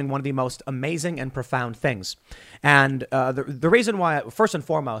Rogan doing one of the most amazing and profound things. And the reason why, first and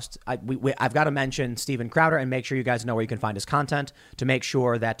foremost, I've got to mention Steven Crowder and make sure you guys know where you can find his content to make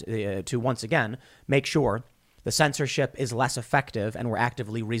sure that, once again, make sure the censorship is less effective and we're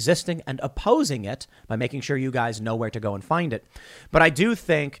actively resisting and opposing it by making sure you guys know where to go and find it. But I do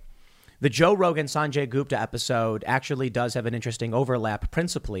think the Joe Rogan Sanjay Gupta episode actually does have an interesting overlap,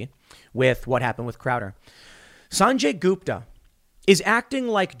 principally with what happened with Crowder. Sanjay Gupta is acting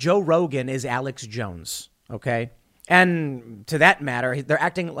like Joe Rogan is Alex Jones, okay? And to that matter, they're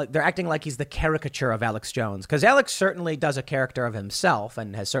acting like he's the caricature of Alex Jones, because Alex certainly does a character of himself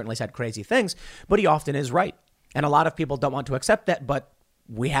and has certainly said crazy things, but he often is right. And a lot of people don't want to accept that, but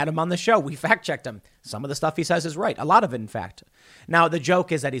we had him on the show. We fact-checked him. Some of the stuff he says is right. A lot of it, in fact. Now, the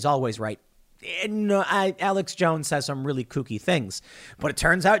joke is that he's always right. Alex Jones says some really kooky things, but it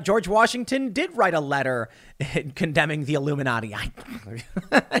turns out George Washington did write a letter condemning the Illuminati. I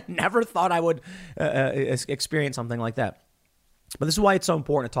never thought I would experience something like that. But this is why it's so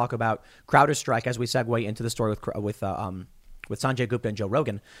important to talk about Crowder's strike as we segue into the story with Sanjay Gupta and Joe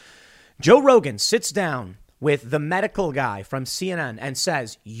Rogan. Joe Rogan sits down with the medical guy from CNN and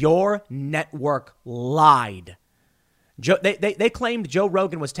says, "Your network lied." They claimed Joe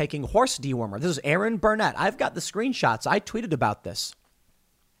Rogan was taking horse dewormer. This is Aaron Burnett. I've got the screenshots. I tweeted about this.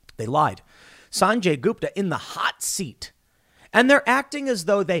 They lied. Sanjay Gupta in the hot seat. And they're acting as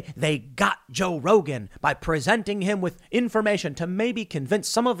though they got Joe Rogan by presenting him with information to maybe convince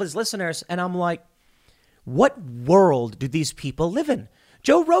some of his listeners. And I'm like, What world do these people live in?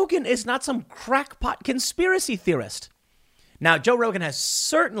 Joe Rogan is not some crackpot conspiracy theorist. Now, Joe Rogan has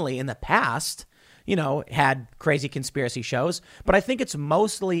certainly in the past, had crazy conspiracy shows, but I think it's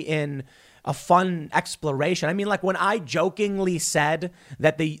mostly in a fun exploration. I mean, like when I jokingly said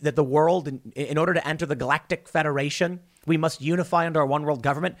that the world, in order to enter the Galactic Federation, we must unify under a one world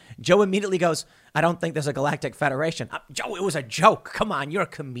government. Joe immediately goes, I don't think there's a Galactic Federation. Joe, it was a joke. Come on, you're a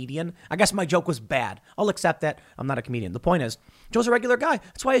comedian. I guess my joke was bad. I'll accept that. I'm not a comedian. The point is, Joe's a regular guy.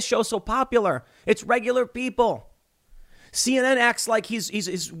 That's why his show's so popular. It's regular people. CNN acts like he's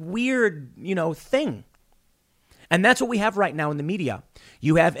his weird, thing. And that's what we have right now in the media.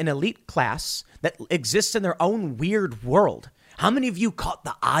 You have an elite class that exists in their own weird world. How many of you caught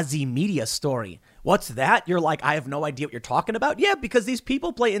the Ozzy media story? What's that? You're like, I have no idea what you're talking about. Yeah, because these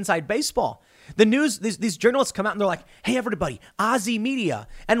people play inside baseball. The news, these journalists come out and they're like, hey, everybody, Ozzy media.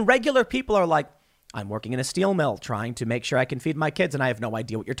 And regular people are like, I'm working in a steel mill trying to make sure I can feed my kids. And I have no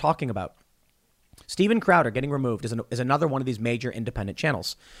idea what you're talking about. Steven Crowder getting removed is another one of these major independent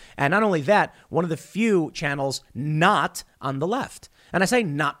channels. And not only that, one of the few channels not on the left. And I say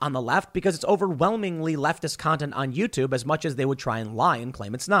not on the left because it's overwhelmingly leftist content on YouTube, as much as they would try and lie and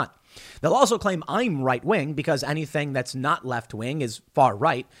claim it's not. They'll also claim I'm right wing because anything that's not left wing is far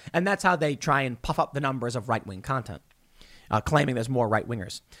right. And that's how they try and puff up the numbers of right wing content, claiming there's more right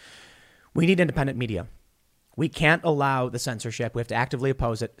wingers. We need independent media. We can't allow the censorship. We have to actively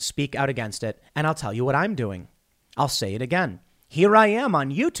oppose it, speak out against it. And I'll tell you what I'm doing. I'll say it again. Here I am on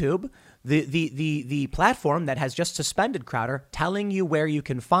YouTube, the platform that has just suspended Crowder, telling you where you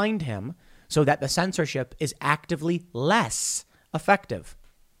can find him so that the censorship is actively less effective.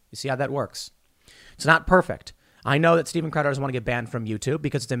 You see how that works? It's not perfect. I know that Steven Crowder doesn't want to get banned from YouTube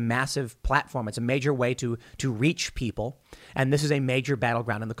because it's a massive platform. It's a major way to reach people. And this is a major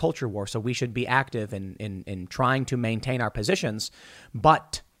battleground in the culture war. So we should be active in trying to maintain our positions.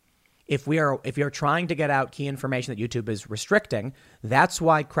 But if you're trying to get out key information that YouTube is restricting, that's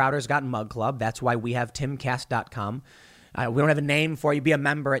why Crowder's got Mug Club. That's why we have timcast.com. We don't have a name for you. Be a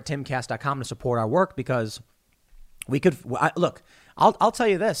member at timcast.com to support our work because we could look. I'll tell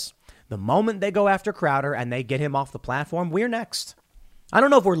you this. The moment they go after Crowder and they get him off the platform, we're next. I don't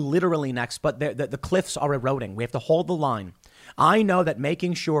know if we're literally next, but the cliffs are eroding. We have to hold the line. I know that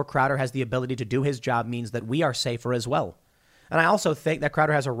making sure Crowder has the ability to do his job means that we are safer as well. And I also think that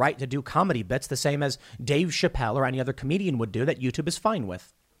Crowder has a right to do comedy bits the same as Dave Chappelle or any other comedian would do that YouTube is fine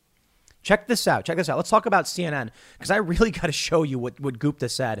with. Check this out. Let's talk about CNN because I really got to show you what Gupta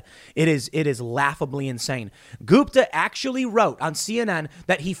said. It is laughably insane. Gupta actually wrote on CNN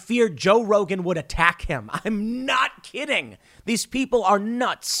that he feared Joe Rogan would attack him. I'm not kidding. These people are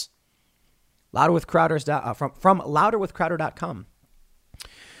nuts. From louderwithcrowder.com.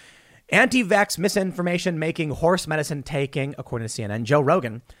 Anti-vax misinformation making horse medicine taking, according to CNN, Joe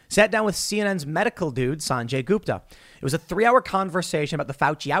Rogan sat down with CNN's medical dude, Sanjay Gupta. It was a 3-hour conversation about the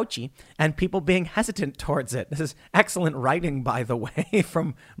Fauci ouchie and people being hesitant towards it. This is excellent writing, by the way,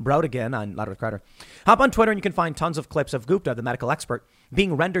 from Brodegan on Louder with Crowder. Hop on Twitter and you can find tons of clips of Gupta, the medical expert,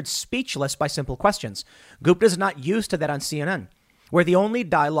 being rendered speechless by simple questions. Gupta is not used to that on CNN, where the only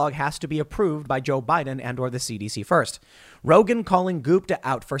dialogue has to be approved by Joe Biden and or the CDC first. Rogan calling Gupta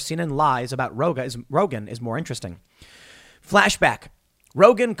out for CNN lies about Rogan is more interesting. Flashback.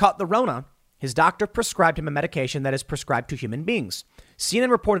 Rogan caught the Rona. His doctor prescribed him a medication that is prescribed to human beings. CNN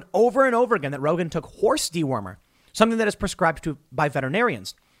reported over and over again that Rogan took horse dewormer, something that is prescribed to by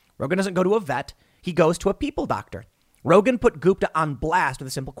veterinarians. Rogan doesn't go to a vet. He goes to a people doctor. Rogan put Gupta on blast with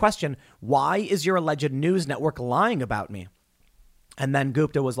a simple question. Why is your alleged news network lying about me? And then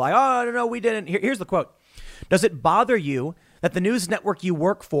Gupta was like, oh, no, we didn't. Here's the quote. Does it bother you that the news network you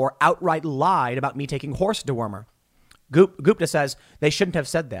work for outright lied about me taking horse dewormer? Gupta says they shouldn't have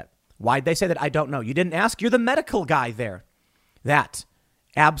said that. Why'd they say that? I don't know. You didn't ask? You're the medical guy there. That.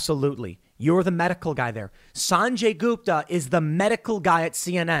 Absolutely. You're the medical guy there. Sanjay Gupta is the medical guy at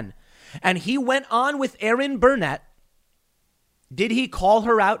CNN. And he went on with Erin Burnett. Did he call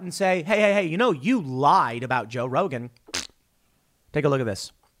her out and say, hey, you lied about Joe Rogan? Take a look at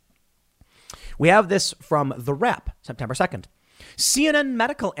this. We have this from The Wrap, September 2nd. CNN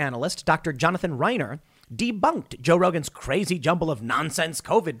medical analyst Dr. Jonathan Reiner debunked Joe Rogan's crazy jumble of nonsense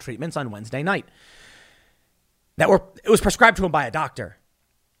COVID treatments on Wednesday night. It was prescribed to him by a doctor.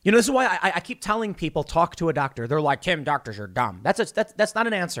 This is why I keep telling people talk to a doctor. They're like, Tim, doctors are dumb. That's not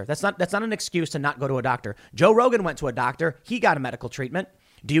an answer. That's not an excuse to not go to a doctor. Joe Rogan went to a doctor. He got a medical treatment.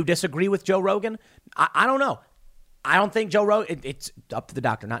 Do you disagree with Joe Rogan? I don't know. I don't think Joe Rogan. It's up to the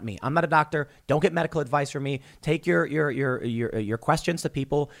doctor, not me. I'm not a doctor. Don't get medical advice from me. Take your questions to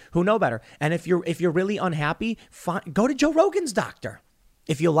people who know better. And if you're really unhappy, go to Joe Rogan's doctor.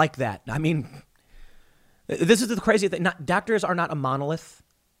 If you like that, I mean, this is the crazy thing. Doctors are not a monolith,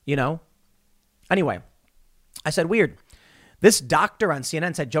 you know. Anyway, I said weird. This doctor on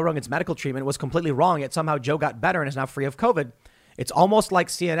CNN said Joe Rogan's medical treatment was completely wrong, yet somehow Joe got better and is now free of COVID. It's almost like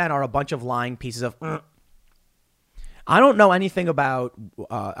CNN are a bunch of lying pieces of... I don't know anything about...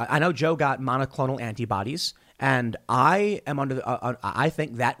 I know Joe got monoclonal antibodies, and I am under... I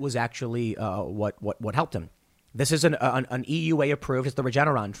think that was actually what helped him. This is an EUA approved. It's the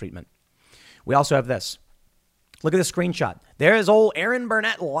Regeneron treatment. We also have this. Look at the screenshot. There's old Erin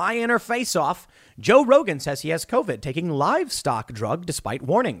Burnett lying her face off. Joe Rogan says he has COVID, taking livestock drug despite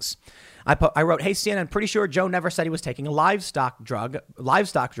warnings. I wrote, hey, CNN, pretty sure Joe never said he was taking a livestock drug.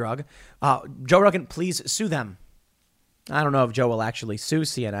 Joe Rogan, please sue them. I don't know if Joe will actually sue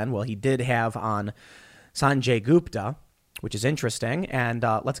CNN. Well, he did have on Sanjay Gupta, which is interesting. And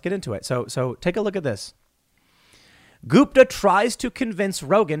let's get into it. So take a look at this. Gupta tries to convince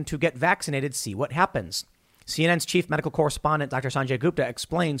Rogan to get vaccinated. See what happens. CNN's chief medical correspondent, Dr. Sanjay Gupta,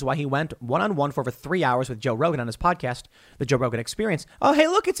 explains why he went one-on-one for over 3 hours with Joe Rogan on his podcast, The Joe Rogan Experience. Oh, hey,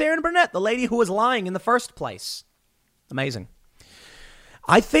 look, it's Erin Burnett, the lady who was lying in the first place. Amazing.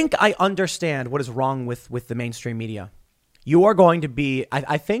 I think I understand what is wrong with the mainstream media. You are going to be,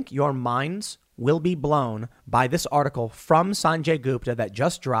 I think your minds will be blown by this article from Sanjay Gupta that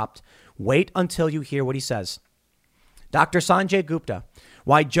just dropped. Wait until you hear what he says. Dr. Sanjay Gupta,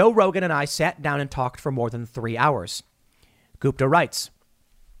 why Joe Rogan and I sat down and talked for more than 3 hours. Gupta writes,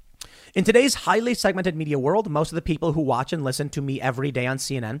 in today's highly segmented media world, most of the people who watch and listen to me every day on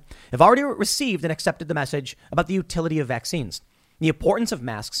CNN have already received and accepted the message about the utility of vaccines, the importance of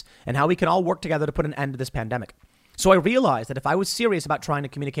masks, and how we can all work together to put an end to this pandemic. So I realized that if I was serious about trying to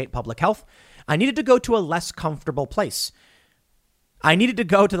communicate public health, I needed to go to a less comfortable place. I needed to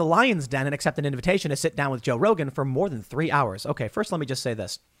go to the Lion's Den and accept an invitation to sit down with Joe Rogan for more than 3 hours. Okay, first let me just say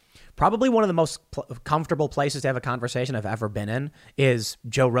this. Probably one of the most comfortable places to have a conversation I've ever been in is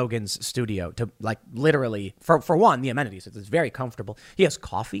Joe Rogan's studio. To like literally, for one, the amenities. It's very comfortable. He has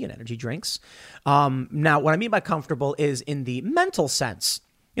coffee and energy drinks. Now, what I mean by comfortable is in the mental sense.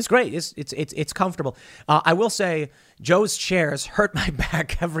 It's great. It's comfortable. I will say Joe's chairs hurt my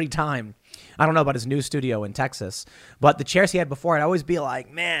back every time. I don't know about his new studio in Texas, but the chairs he had before, I'd always be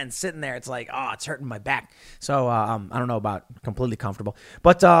like, man, sitting there, it's like, oh, it's hurting my back. So I don't know about completely comfortable.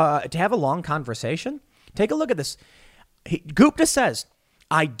 But to have a long conversation, take a look at this. Gupta says,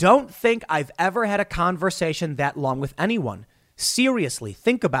 I don't think I've ever had a conversation that long with anyone. Seriously,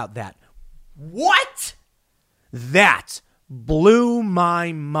 think about that. What? That blew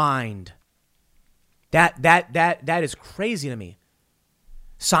my mind. That is crazy to me.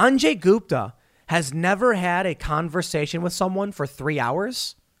 Sanjay Gupta has never had a conversation with someone for 3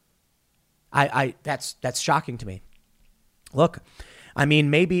 hours. That's shocking to me. Look, I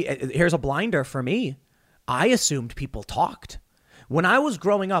mean, maybe here's a blinder for me. I assumed people talked. When I was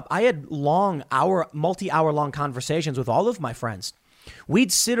growing up, I had multi-hour long conversations with all of my friends.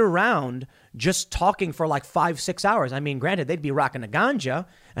 We'd sit around just talking for like 5-6 hours. I mean, granted, they'd be rocking a ganja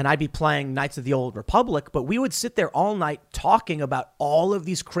and I'd be playing Knights of the Old Republic, but we would sit there all night talking about all of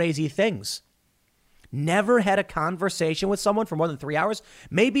these crazy things. Never had a conversation with someone for more than 3 hours.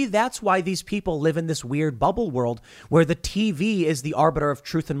 Maybe that's why these people live in this weird bubble world where the TV is the arbiter of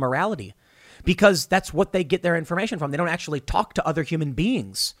truth and morality, because that's what they get their information from. They don't actually talk to other human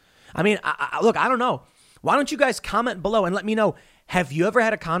beings. I mean, look, I don't know. Why don't you guys comment below and let me know, have you ever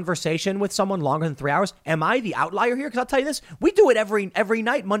had a conversation with someone longer than 3 hours? Am I the outlier here? Because I'll tell you this, we do it every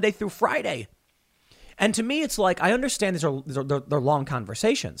night, Monday through Friday. And to me, it's like, I understand they're long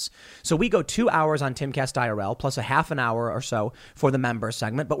conversations. So we go 2 hours on Timcast IRL plus a half an hour or so for the member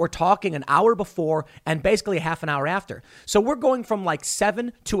segment, but we're talking an hour before and basically a half an hour after. So we're going from like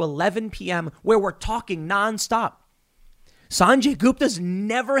 7 to 11 p.m. where we're talking nonstop. Sanjay Gupta's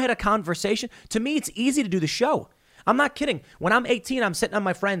never had a conversation. To me, it's easy to do the show. I'm not kidding. When I'm 18, I'm sitting on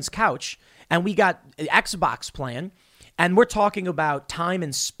my friend's couch and we got Xbox playing and we're talking about time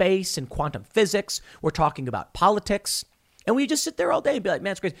and space and quantum physics. We're talking about politics and we just sit there all day and be like,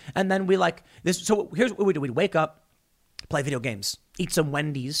 man, it's crazy. And then we like this. So here's what we do. We'd wake up, play video games, eat some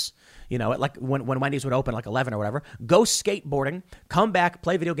Wendy's, you know, like when Wendy's would open like 11 or whatever, go skateboarding, come back,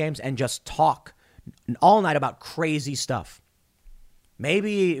 play video games and just talk all night about crazy stuff.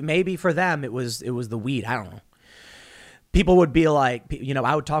 Maybe for them it was the weed. I don't know. People would be like, you know,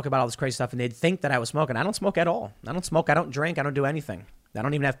 I would talk about all this crazy stuff and they'd think that I was smoking. I don't smoke at all. I don't smoke. I don't drink. I don't do anything. I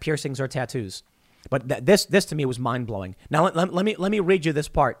don't even have piercings or tattoos. But this to me was mind blowing. Now let me read you this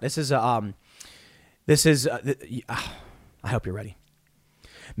part. I hope you're ready.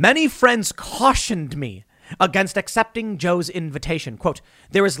 Many friends cautioned me against accepting Joe's invitation. Quote,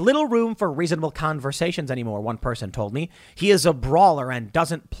 there is little room for reasonable conversations anymore, one person told me. He is a brawler and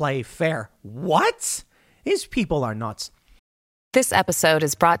doesn't play fair. What? These people are nuts. This episode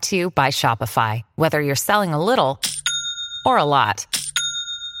is brought to you by Shopify. Whether you're selling a little or a lot,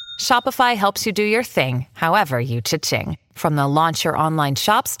 Shopify helps you do your thing, however you cha-ching. From the launch your online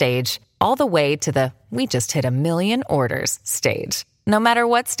shop stage, all the way to the we just hit 1 million orders stage. No matter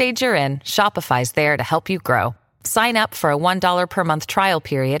what stage you're in, Shopify's there to help you grow. Sign up for a $1 per month trial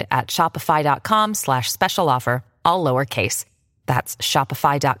period at shopify.com/special offer, all lowercase. That's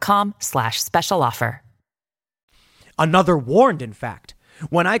shopify.com/special offer. Another warned, in fact.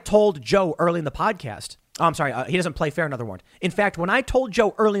 When I told Joe early in the podcast, he doesn't play fair, another warned. In fact, when I told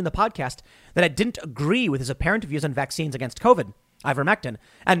Joe early in the podcast that I didn't agree with his apparent views on vaccines against COVID, ivermectin,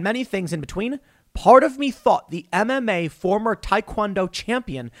 and many things in between, part of me thought the MMA former Taekwondo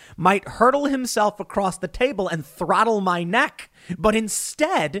champion might hurtle himself across the table and throttle my neck. But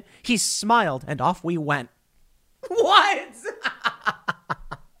instead, he smiled and off we went. What?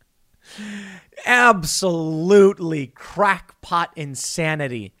 Absolutely crackpot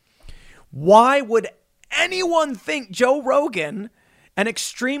insanity. Why would anyone think Joe Rogan, an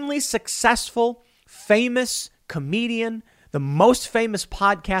extremely successful, famous comedian, the most famous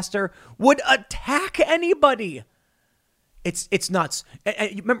podcaster, would attack anybody? It's nuts.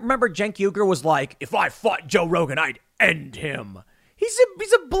 Remember Cenk Uygur was like, if I fought Joe Rogan, I'd end him. He's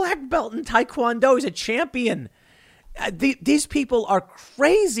a black belt in Taekwondo. He's a champion. These people are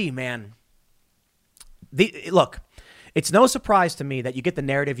crazy, man. Look, it's no surprise to me that you get the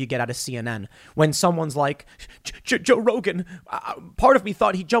narrative you get out of CNN when someone's like, Joe Rogan, part of me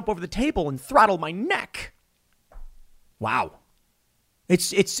thought he'd jump over the table and throttle my neck. Wow.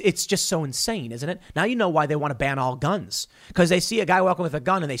 It's just so insane, isn't it? Now you know why they want to ban all guns. Because they see a guy walking with a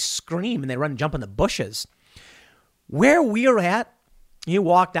gun and they scream and they run and jump in the bushes. Where we're at, you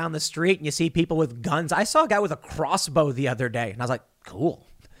walk down the street and you see people with guns. I saw a guy with a crossbow the other day and I was like, cool.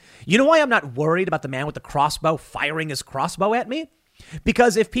 You know why I'm not worried about the man with the crossbow firing his crossbow at me?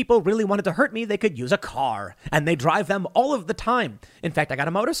 Because if people really wanted to hurt me, they could use a car, and they drive them all of the time. In fact, I got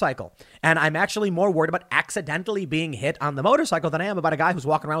a motorcycle, and I'm actually more worried about accidentally being hit on the motorcycle than I am about a guy who's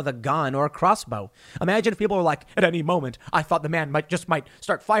walking around with a gun or a crossbow. Imagine if people were like, at any moment, I thought the man might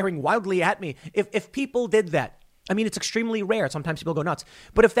start firing wildly at me. If people did that, I mean, it's extremely rare. Sometimes people go nuts.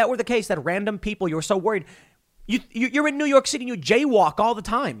 But if that were the case, that random people, you were so worried, you're in New York City and you jaywalk all the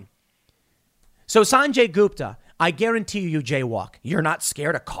time. So Sanjay Gupta, I guarantee you jaywalk. You're not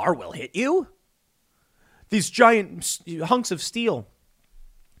scared a car will hit you? These giant hunks of steel.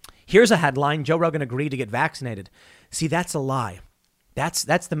 Here's a headline. Joe Rogan agreed to get vaccinated. See, that's a lie. That's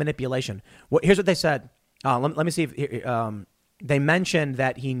the manipulation. Here's what they said. Let me see if they mentioned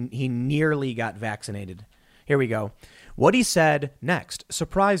that he nearly got vaccinated. Here we go. What he said next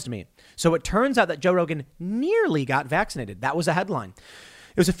surprised me. So it turns out that Joe Rogan nearly got vaccinated. That was a headline.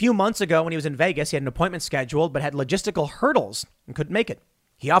 It was a few months ago when he was in Vegas. He had an appointment scheduled, but had logistical hurdles and couldn't make it.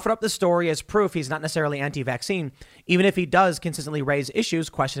 He offered up the story as proof he's not necessarily anti-vaccine, even if he does consistently raise issues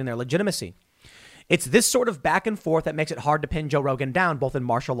questioning their legitimacy. It's this sort of back and forth that makes it hard to pin Joe Rogan down, both in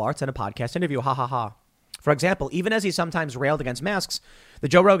martial arts and a podcast interview. Ha ha ha. For example, even as he sometimes railed against masks, the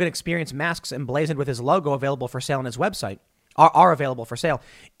Joe Rogan Experience masks emblazoned with his logo available for sale on his website are available for sale.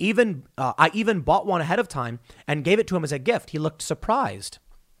 I even bought one ahead of time and gave it to him as a gift. He looked surprised.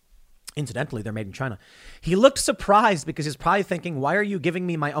 Incidentally, they're made in China. He looked surprised because he's probably thinking, why are you giving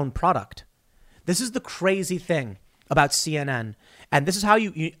me my own product? This is the crazy thing about CNN. And this is how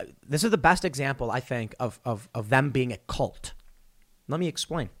this is the best example, I think, of them being a cult. Let me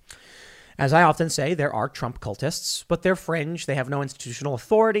explain. As I often say, there are Trump cultists, but they're fringe. They have no institutional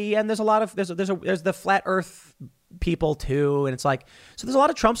authority. And there's the flat earth people too. And it's like, so there's a lot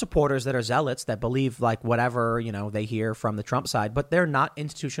of Trump supporters that are zealots that believe like whatever, they hear from the Trump side, but they're not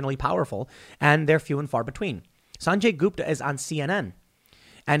institutionally powerful and they're few and far between. Sanjay Gupta is on CNN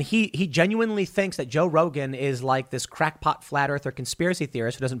and he genuinely thinks that Joe Rogan is like this crackpot flat earther conspiracy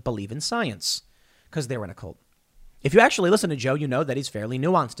theorist who doesn't believe in science because they're in a cult. If you actually listen to Joe, you know that he's fairly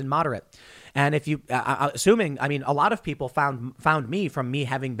nuanced and moderate. And if you, a lot of people found me from me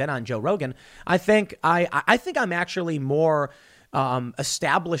having been on Joe Rogan. I think I'm actually more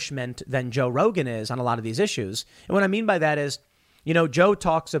establishment than Joe Rogan is on a lot of these issues. And what I mean by that is, Joe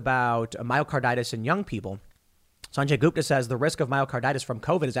talks about myocarditis in young people. Sanjay Gupta says the risk of myocarditis from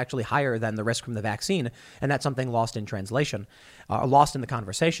COVID is actually higher than the risk from the vaccine. And that's something lost in translation, lost in the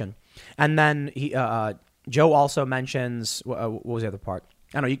conversation. And then Joe also mentions, what was the other part?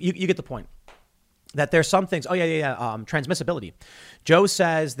 I don't know, you get the point. That there's some things, transmissibility. Joe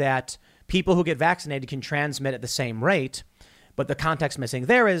says that people who get vaccinated can transmit at the same rate. But the context missing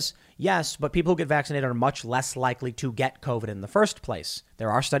there is, yes, but people who get vaccinated are much less likely to get COVID in the first place.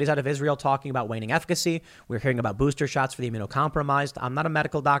 There are studies out of Israel talking about waning efficacy. We're hearing about booster shots for the immunocompromised. I'm not a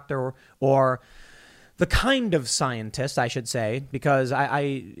medical doctor or the kind of scientist, I should say, because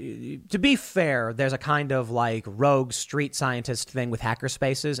I to be fair, there's a kind of like rogue street scientist thing with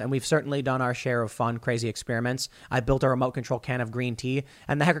hackerspaces, and we've certainly done our share of fun, crazy experiments. I built a remote control can of green tea,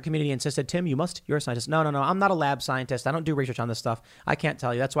 and the hacker community insisted, Tim, you're a scientist. No, I'm not a lab scientist. I don't do research on this stuff. I can't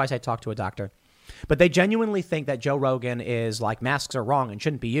tell you. That's why I say talk to a doctor. But they genuinely think that Joe Rogan is like masks are wrong and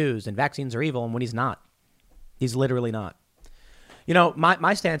shouldn't be used, and vaccines are evil, and when he's not. He's literally not. You know,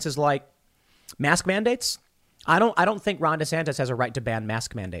 my stance is like, mask mandates? I don't think Ron DeSantis has a right to ban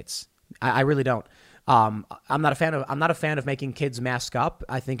mask mandates. I really don't. I'm not a fan of making kids mask up.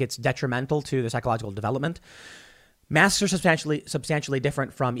 I think it's detrimental to their psychological development. Masks are substantially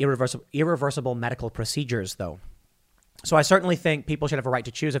different from irreversible medical procedures, though. So I certainly think people should have a right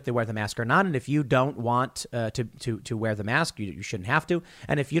to choose if they wear the mask or not. And if you don't want to wear the mask, you shouldn't have to.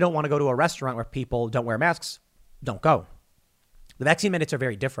 And if you don't want to go to a restaurant where people don't wear masks, don't go. The vaccine mandates are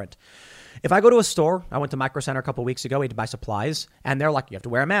very different. If I go to a store, I went to Micro Center a couple of weeks ago, we had to buy supplies, and they're like, you have to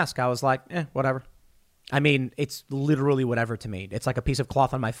wear a mask. I was like, whatever. I mean, it's literally whatever to me. It's like a piece of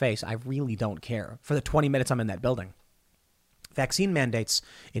cloth on my face. I really don't care for the 20 minutes I'm in that building. Vaccine mandates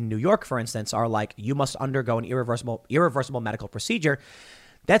in New York, for instance, are like, you must undergo an irreversible medical procedure.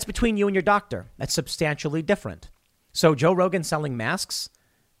 That's between you and your doctor. That's substantially different. So Joe Rogan selling masks,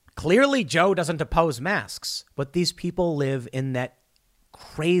 clearly Joe doesn't oppose masks, but these people live in that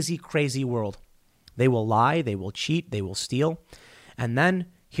crazy, crazy world. They will lie, they will cheat, they will steal. And then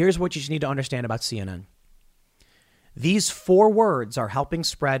here's what you need to understand about CNN. These 4 words are helping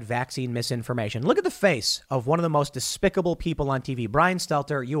spread vaccine misinformation. Look at the face of one of the most despicable people on TV. Brian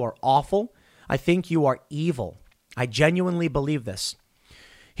Stelter, you are awful. I think you are evil. I genuinely believe this.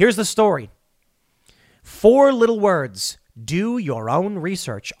 Here's the story. 4 little words, do your own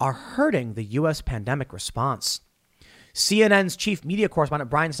research, are hurting the U.S. pandemic response. CNN's chief media correspondent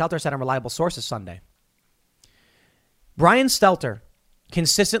Brian Stelter said on Reliable Sources Sunday. Brian Stelter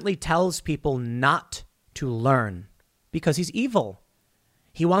consistently tells people not to learn because he's evil.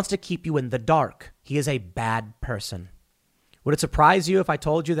 He wants to keep you in the dark. He is a bad person. Would it surprise you if I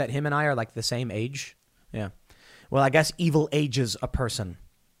told you that him and I are like the same age? Yeah. Well, I guess evil ages a person.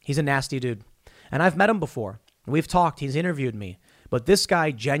 He's a nasty dude. And I've met him before. We've talked. He's interviewed me. But this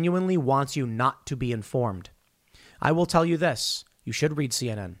guy genuinely wants you not to be informed. I will tell you this. You should read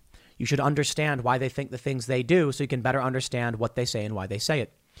CNN. You should understand why they think the things they do so you can better understand what they say and why they say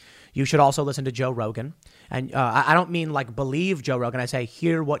it. You should also listen to Joe Rogan. And I don't mean like believe Joe Rogan. I say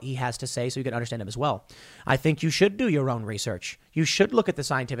hear what he has to say so you can understand him as well. I think you should do your own research. You should look at the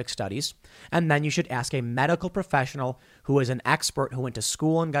scientific studies. And then you should ask a medical professional who is an expert who went to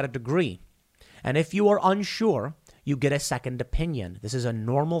school and got a degree. And if you are unsure, you get a second opinion. This is a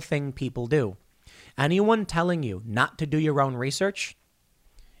normal thing people do. Anyone telling you not to do your own research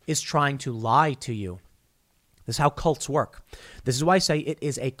is trying to lie to you. This is how cults work. This is why I say it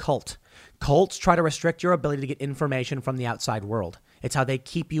is a cult. Cults try to restrict your ability to get information from the outside world. It's how they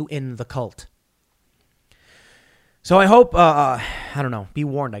keep you in the cult. So I hope, I don't know, be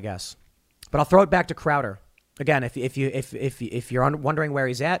warned, I guess. But I'll throw it back to Crowder. Again, if you're wondering where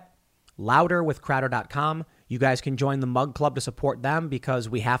he's at, louderwithcrowder.com. You guys can join the Mug Club to support them because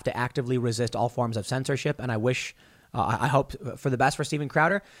we have to actively resist all forms of censorship. And I hope for the best for Steven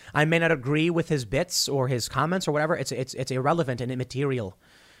Crowder. I may not agree with his bits or his comments or whatever. It's irrelevant and immaterial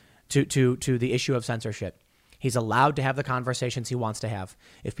to the issue of censorship. He's allowed to have the conversations he wants to have.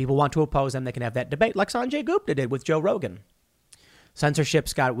 If people want to oppose them, they can have that debate like Sanjay Gupta did with Joe Rogan.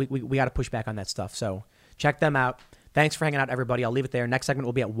 Censorship's we got to push back on that stuff. So check them out. Thanks for hanging out, everybody. I'll leave it there. Next segment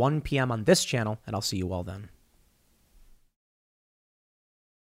will be at 1 p.m. on this channel, and I'll see you all then.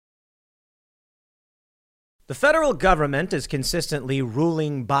 The federal government is consistently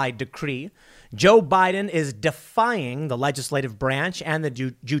ruling by decree. Joe Biden is defying the legislative branch and the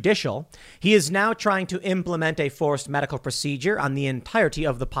judicial. He is now trying to implement a forced medical procedure on the entirety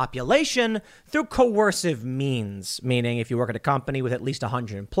of the population through coercive means, meaning if you work at a company with at least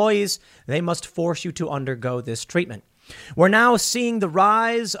 100 employees, they must force you to undergo this treatment. We're now seeing the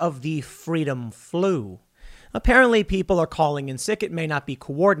rise of the freedom flu. Apparently, people are calling in sick. It may not be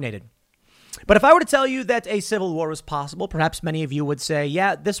coordinated. But if I were to tell you that a civil war is possible, perhaps many of you would say,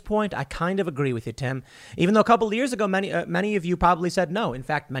 yeah, at this point, I kind of agree with you, Tim. Even though a couple of years ago, many of you probably said no. In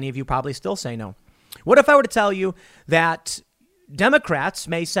fact, many of you probably still say no. What if I were to tell you that Democrats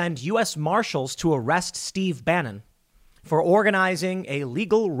may send U.S. Marshals to arrest Steve Bannon for organizing a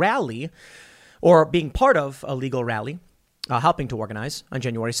legal rally or being part of a legal rally, helping to organize on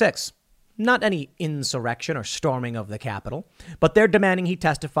January 6th? Not any insurrection or storming of the Capitol, but they're demanding he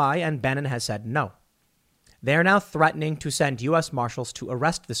testify, and Bannon has said no. They're now threatening to send U.S. Marshals to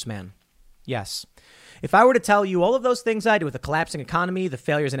arrest this man. Yes. If I were to tell you all of those things I do with the collapsing economy, the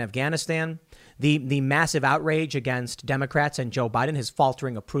failures in Afghanistan, the massive outrage against Democrats and Joe Biden, his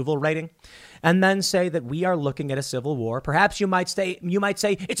faltering approval rating, and then say that we are looking at a civil war, perhaps you might say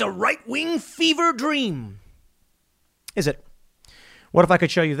it's a right-wing fever dream. Is it? What if I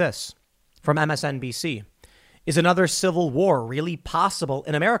could show you this from MSNBC? Is another civil war really possible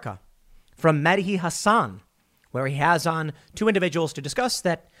in America? From Mehdi Hasan, where he has on two individuals to discuss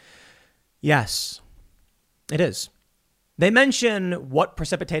that, yes, it is. They mention what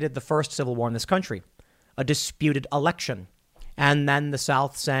precipitated the first civil war in this country, a disputed election. And then the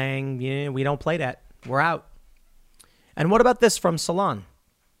South saying, yeah, we don't play that. We're out. And what about this from Salon?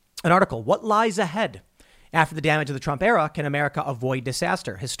 An article, What Lies Ahead? After the damage of the Trump era, can America avoid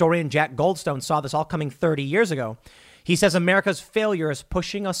disaster? Historian Jack Goldstone saw this all coming 30 years ago. He says America's failure is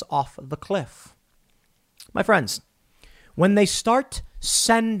pushing us off the cliff. My friends, when they start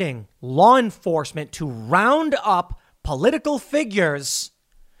sending law enforcement to round up political figures,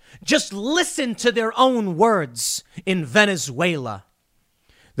 just listen to their own words in Venezuela.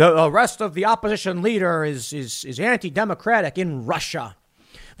 The arrest of the opposition leader is anti-democratic in Russia.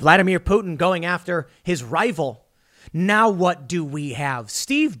 Vladimir Putin going after his rival. Now what do we have?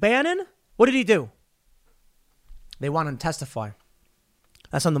 Steve Bannon? What did he do? They want him to testify.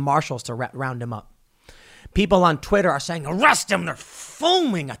 That's on the marshals to round him up. People on Twitter are saying, arrest him. They're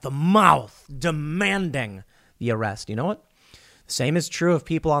foaming at the mouth, demanding the arrest. You know what? The same is true of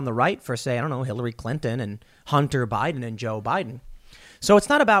people on the right for, say, I don't know, Hillary Clinton and Hunter Biden and Joe Biden. So it's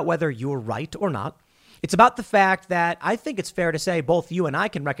not about whether you're right or not. It's about the fact that I think it's fair to say both you and I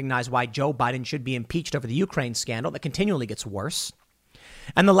can recognize why Joe Biden should be impeached over the Ukraine scandal that continually gets worse.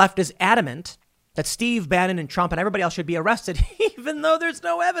 And the left is adamant that Steve Bannon and Trump and everybody else should be arrested, even though there's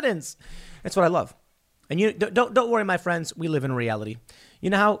no evidence. That's what I love. And you don't worry, my friends. We live in reality.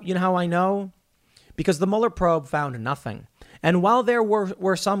 You know how I know? Because the Mueller probe found nothing. And while there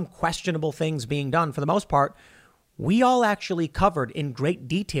were some questionable things being done, for the most part, we all actually covered in great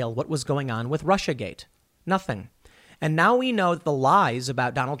detail what was going on with Russiagate. Nothing. And now we know that the lies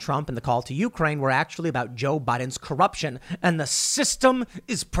about Donald Trump and the call to Ukraine were actually about Joe Biden's corruption. And the system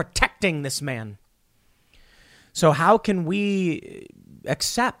is protecting this man. So how can we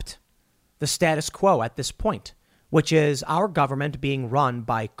accept the status quo at this point, which is our government being run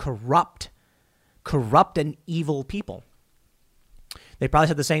by corrupt and evil people? They probably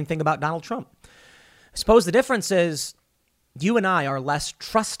said the same thing about Donald Trump. I suppose the difference is you and I are less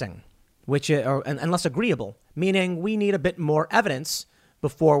trusting, and less agreeable, meaning we need a bit more evidence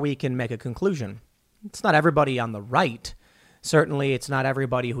before we can make a conclusion. It's not everybody on the right. Certainly, it's not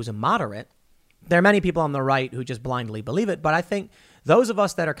everybody who's a moderate. There are many people on the right who just blindly believe it. But I think those of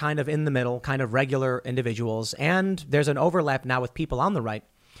us that are kind of in the middle, kind of regular individuals, and there's an overlap now with people on the right,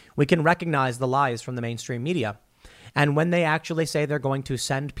 we can recognize the lies from the mainstream media. And when they actually say they're going to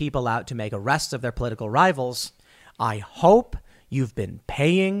send people out to make arrests of their political rivals, I hope you've been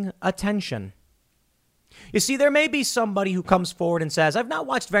paying attention. You see, there may be somebody who comes forward and says, I've not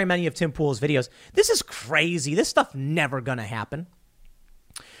watched very many of Tim Pool's videos. This is crazy. This stuff never going to happen.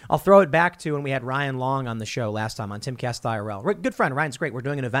 I'll throw it back to when we had Ryan Long on the show last time on Timcast IRL. Good friend. Ryan's great. We're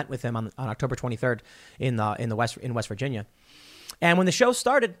doing an event with him on October 23rd in West Virginia. And when the show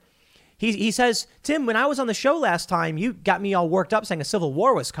started, he says, Tim, when I was on the show last time, you got me all worked up saying a civil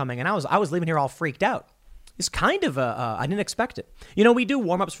war was coming. And I was leaving here all freaked out. It's kind of I didn't expect it. You know, we do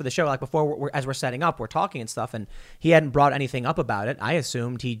warm-ups for the show, like before, as we're setting up, we're talking and stuff, and he hadn't brought anything up about it. I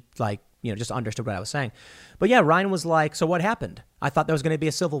assumed he, just understood what I was saying. But yeah, Ryan was like, so what happened? I thought there was going to be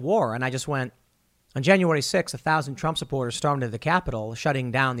a civil war, and I just went, on January 6th, 1,000 Trump supporters stormed into the Capitol,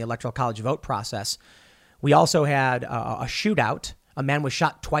 shutting down the Electoral College vote process. We also had a shootout. A man was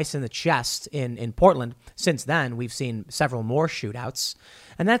shot twice in the chest in Portland. Since then, we've seen several more shootouts.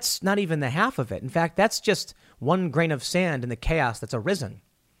 And that's not even the half of it. In fact, that's just one grain of sand in the chaos that's arisen.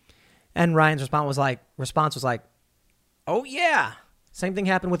 And Ryan's response was like, oh, yeah. Same thing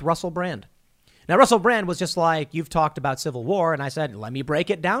happened with Russell Brand. Now, Russell Brand was just like, you've talked about civil war. And I said, let me break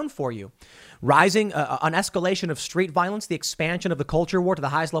it down for you. Rising, an escalation of street violence, the expansion of the culture war to the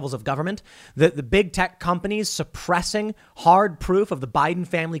highest levels of government, the big tech companies suppressing hard proof of the Biden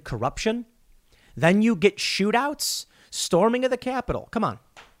family corruption. Then you get shootouts, storming of the Capitol. Come on.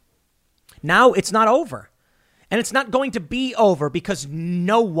 Now it's not over. And it's not going to be over because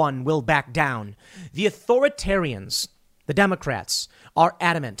no one will back down. The authoritarians, the Democrats, are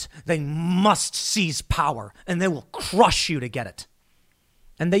adamant they must seize power and they will crush you to get it.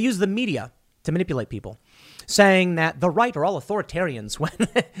 And they use the media to manipulate people, saying that the right are all authoritarians when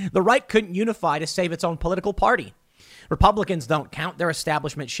the right couldn't unify to save its own political party. Republicans don't count. They're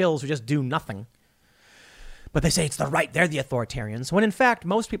establishment shills who just do nothing. But they say it's the right. They're the authoritarians. When in fact,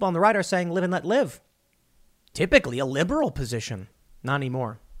 most people on the right are saying live and let live. Typically a liberal position. Not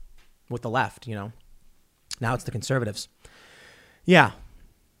anymore with the left, you know. Now it's the conservatives. Yeah,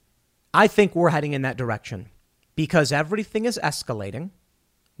 I think we're heading in that direction because everything is escalating.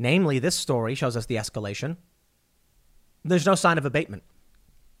 Namely, this story shows us the escalation. There's no sign of abatement.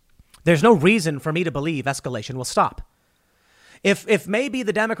 There's no reason for me to believe escalation will stop. If maybe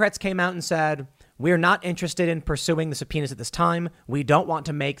the Democrats came out and said, we're not interested in pursuing the subpoenas at this time. We don't want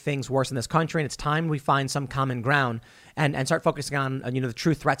to make things worse in this country. And it's time we find some common ground and start focusing on, the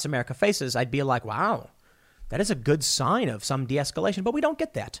true threats America faces. I'd be like, wow, that is a good sign of some de-escalation. But we don't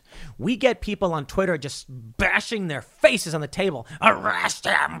get that. We get people on Twitter just bashing their faces on the table. Arrest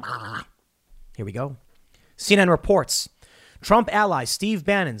him. Here we go. CNN reports Trump ally Steve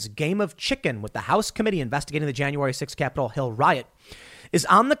Bannon's game of chicken with the House committee investigating the January 6th Capitol Hill riot is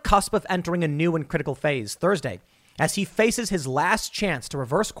on the cusp of entering a new and critical phase Thursday as he faces his last chance to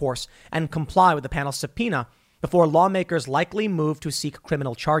reverse course and comply with the panel's subpoena before lawmakers likely move to seek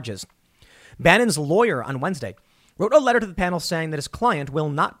criminal charges. Bannon's lawyer on Wednesday wrote a letter to the panel saying that his client will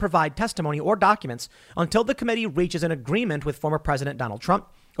not provide testimony or documents until the committee reaches an agreement with former President Donald Trump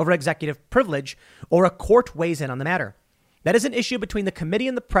over executive privilege or a court weighs in on the matter. That is an issue between the committee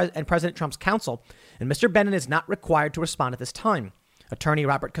and President Trump's counsel, and Mr. Bannon is not required to respond at this time. Attorney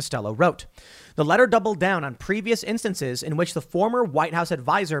Robert Costello wrote. The letter doubled down on previous instances in which the former White House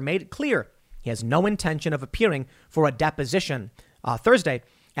advisor made it clear he has no intention of appearing for a deposition Thursday,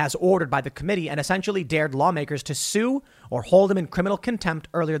 as ordered by the committee, and essentially dared lawmakers to sue or hold him in criminal contempt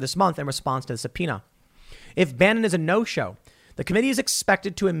earlier this month in response to the subpoena. If Bannon is a no-show, the committee is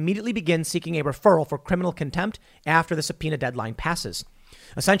expected to immediately begin seeking a referral for criminal contempt after the subpoena deadline passes,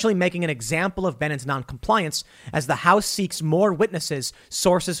 essentially making an example of Bannon's noncompliance as the House seeks more witnesses,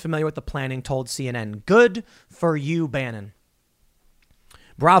 sources familiar with the planning told CNN. Good for you, Bannon.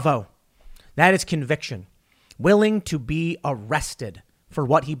 Bravo. That is conviction. Willing to be arrested for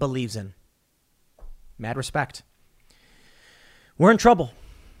what he believes in. Mad respect. We're in trouble.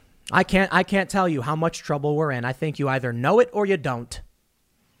 I can't tell you how much trouble we're in. I think you either know it or you don't.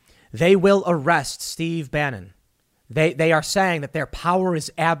 They will arrest Steve Bannon. They are saying that their power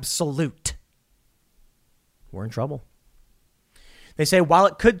is absolute. We're in trouble. They say while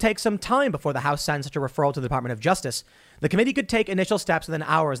it could take some time before the House sends such a referral to the Department of Justice, the committee could take initial steps within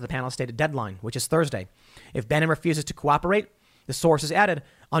hours of the panel's stated deadline, which is Thursday. If Bannon refuses to cooperate, the source is added,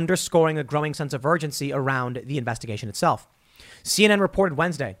 underscoring a growing sense of urgency around the investigation itself. CNN reported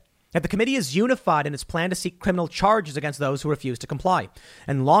Wednesday that the committee is unified in its plan to seek criminal charges against those who refuse to comply,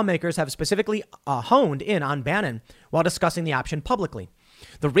 and lawmakers have specifically honed in on Bannon while discussing the option publicly.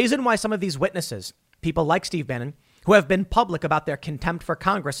 The reason why some of these witnesses, people like Steve Bannon, who have been public about their contempt for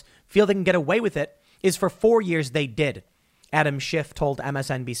Congress, feel they can get away with it, is for 4 years they did. Adam Schiff told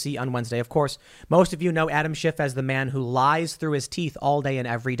MSNBC on Wednesday. Of course, most of you know Adam Schiff as the man who lies through his teeth all day and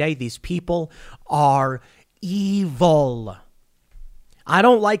every day. These people are evil. I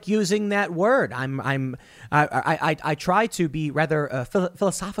don't like using that word. I try to be rather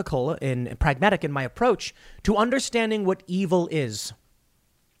philosophical and pragmatic in my approach to understanding what evil is.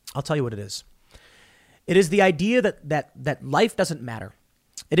 I'll tell you what it is. It is the idea that life doesn't matter.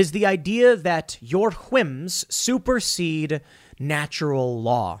 It is the idea that your whims supersede natural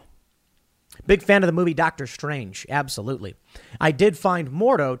law. Big fan of the movie Doctor Strange. Absolutely. I did find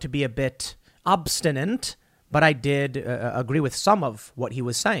Mordo to be a bit obstinate, but I did agree with some of what he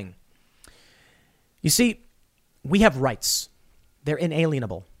was saying. You see, we have rights. They're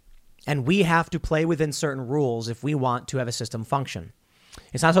inalienable. And we have to play within certain rules if we want to have a system function.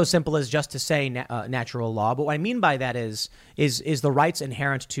 It's not so simple as just to say natural law. But what I mean by that is the rights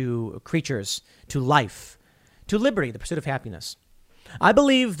inherent to creatures, to life, to liberty, the pursuit of happiness. I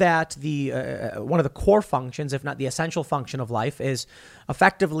believe that the one of the core functions, if not the essential function of life, is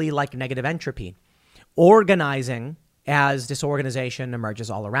effectively like negative entropy, organizing as disorganization emerges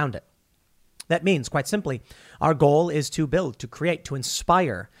all around it. That means, quite simply, our goal is to build, to create, to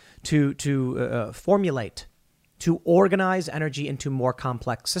inspire, to formulate, to organize energy into more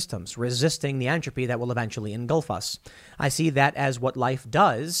complex systems, resisting the entropy that will eventually engulf us. I see that as what life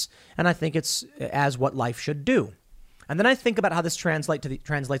does, and I think it's as what life should do. And then I think about how this translates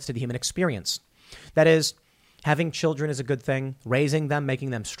to the human experience. That is, having children is a good thing, raising them,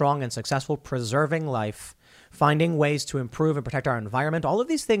 making them strong and successful, preserving life, finding ways to improve and protect our environment. All of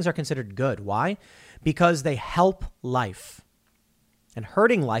these things are considered good. Why? Because they help life. And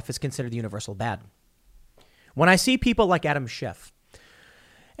hurting life is considered the universal bad. When I see people like Adam Schiff,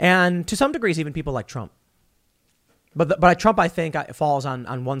 and to some degrees even people like Trump, but Trump I think falls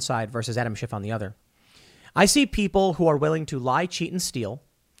on one side versus Adam Schiff on the other. I see people who are willing to lie, cheat, and steal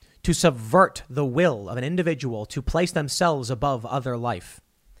to subvert the will of an individual to place themselves above other life.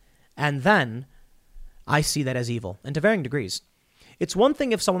 And then I see that as evil, and to varying degrees. It's one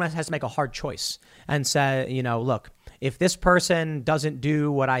thing if someone has to make a hard choice and say, look, if this person doesn't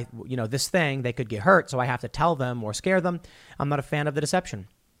do what this thing, they could get hurt, so I have to tell them or scare them. I'm not a fan of the deception.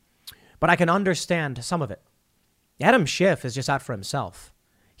 But I can understand some of it. Adam Schiff is just out for himself.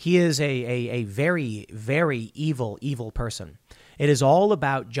 He is a very, very evil person. It is all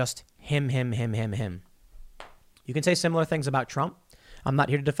about just him. You can say similar things about Trump. I'm not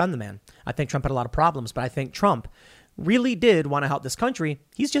here to defend the man. I think Trump had a lot of problems, but I think Trump really did want to help this country.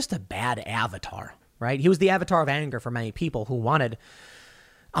 He's just a bad avatar, right? He was the avatar of anger for many people who wanted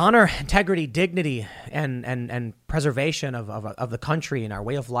honor, integrity, dignity, and preservation of the country and our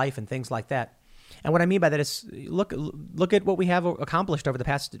way of life and things like that. And what I mean by that is look at what we have accomplished over the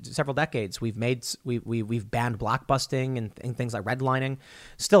past several decades. We've banned blockbusting and things like redlining.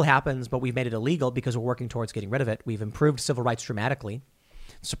 Still happens, but we've made it illegal because we're working towards getting rid of it. We've improved civil rights dramatically.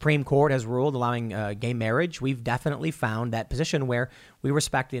 Supreme Court has ruled allowing gay marriage. We've definitely found that position where we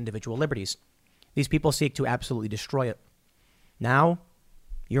respect the individual liberties. These people seek to absolutely destroy it. Now,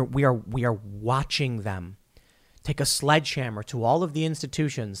 we are watching them take a sledgehammer to all of the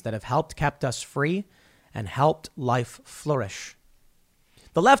institutions that have kept us free and helped life flourish.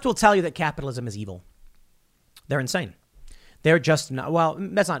 The left will tell you that capitalism is evil. They're insane. They're just not, well,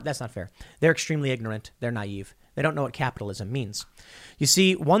 that's not fair. They're extremely ignorant. They're naive. They don't know what capitalism means. You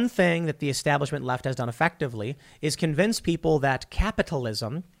see, one thing that the establishment left has done effectively is convince people that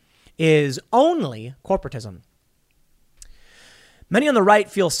capitalism is only corporatism. Many on the right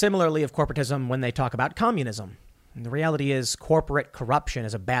feel similarly of corporatism when they talk about communism. And the reality is corporate corruption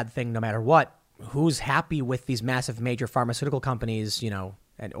is a bad thing no matter what. Who's happy with these massive major pharmaceutical companies,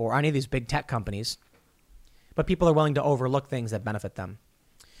 or any of these big tech companies? But people are willing to overlook things that benefit them.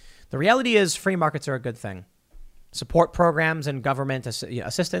 The reality is free markets are a good thing. Support programs and government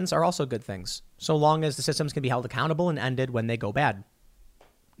assistance are also good things, so long as the systems can be held accountable and ended when they go bad.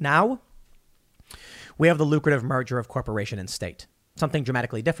 Now, we have the lucrative merger of corporation and state. Something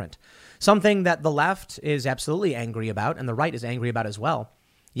dramatically different. Something that the left is absolutely angry about and the right is angry about as well.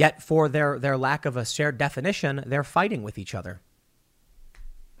 Yet for their lack of a shared definition, they're fighting with each other.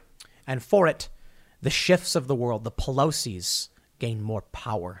 And for it, the Schiffs of the world, the Pelosi's, gain more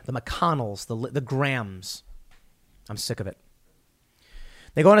power. The McConnells, the Grahams. I'm sick of it.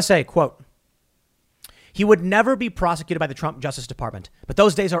 They go on to say, quote, he would never be prosecuted by the Trump Justice Department, but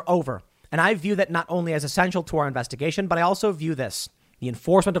those days are over. And I view that not only as essential to our investigation, but I also view this, the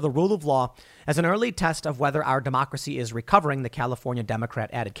enforcement of the rule of law, as an early test of whether our democracy is recovering, the California Democrat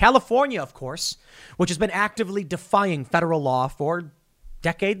added. California, of course, which has been actively defying federal law for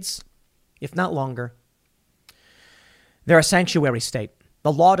decades, if not longer. They're a sanctuary state.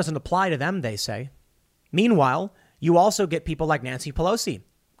 The law doesn't apply to them, they say. Meanwhile, you also get people like Nancy Pelosi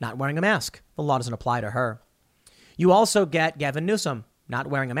not wearing a mask. The law doesn't apply to her. You also get Gavin Newsom not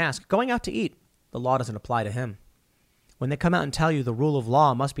wearing a mask, going out to eat. The law doesn't apply to him. When they come out and tell you the rule of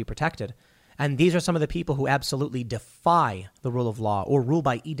law must be protected, and these are some of the people who absolutely defy the rule of law or rule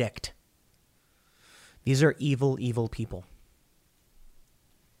by edict. These are evil, evil people.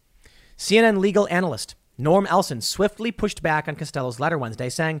 CNN legal analyst Norm Elson swiftly pushed back on Costello's letter Wednesday,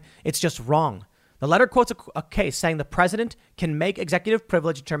 saying it's just wrong. The letter quotes a case saying the president can make executive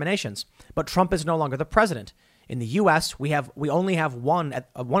privilege determinations, but Trump is no longer the president. In the U.S., we only have one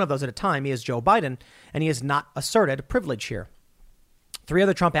of those at a time. He is Joe Biden, and he has not asserted privilege here. 3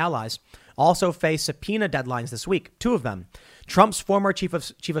 other Trump allies also face subpoena deadlines this week. 2 of them, Trump's former chief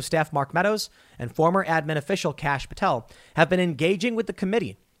of staff Mark Meadows and former admin official Kash Patel, have been engaging with the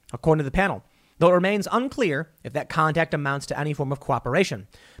committee, according to the panel, though it remains unclear if that contact amounts to any form of cooperation.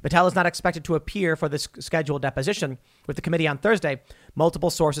 Patel is not expected to appear for this scheduled deposition with the committee on Thursday. Multiple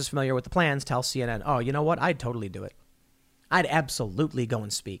sources familiar with the plans tell CNN, oh, you know what? I'd totally do it. I'd absolutely go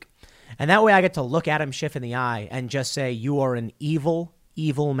and speak. And that way I get to look Adam Schiff in the eye and just say, you are an evil,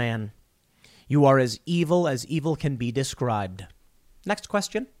 evil man. You are as evil can be described. Next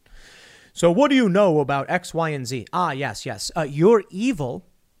question. So what do you know about X, Y, and Z? Yes. You're evil.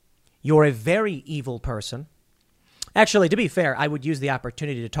 You're a very evil person. Actually, to be fair, I would use the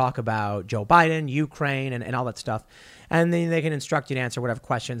opportunity to talk about Joe Biden, Ukraine, and all that stuff. And then they can instruct you to answer whatever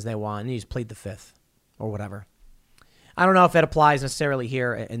questions they want. And you just plead the fifth or whatever. I don't know if that applies necessarily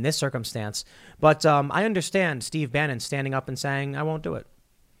here in this circumstance. But I understand Steve Bannon standing up and saying, I won't do it.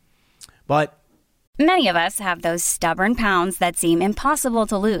 But many of us have those stubborn pounds that seem impossible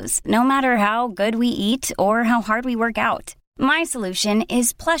to lose, no matter how good we eat or how hard we work out. My solution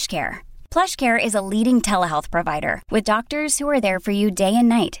is PlushCare. PlushCare is a leading telehealth provider with doctors who are there for you day and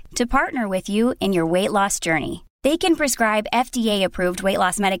night to partner with you in your weight loss journey. They can prescribe FDA-approved weight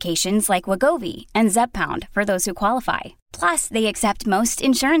loss medications like Wegovy and Zepbound for those who qualify. Plus, they accept most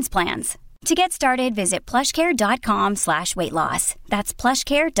insurance plans. To get started, visit plushcare.com/weightloss. That's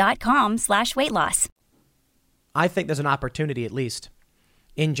plushcare.com/weightloss. I think there's an opportunity, at least,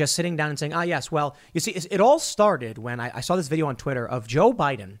 in just sitting down and saying, yes, well, you see, it all started when I saw this video on Twitter of Joe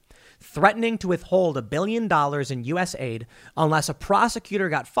Biden threatening to withhold $1 billion in U.S. aid unless a prosecutor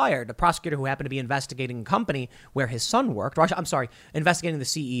got fired, a prosecutor who happened to be investigating a company where his son worked, or investigating the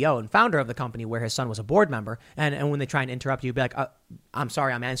CEO and founder of the company where his son was a board member. And when they try and interrupt you, be like, I'm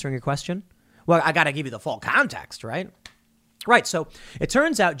sorry, I'm answering your question. Well, I got to give you the full context, right? Right. So it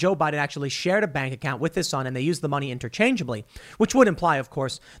turns out Joe Biden actually shared a bank account with his son and they used the money interchangeably, which would imply, of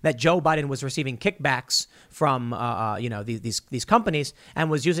course, that Joe Biden was receiving kickbacks from, these companies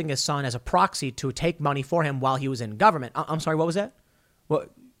and was using his son as a proxy to take money for him while he was in government. I'm sorry, what was that? Well,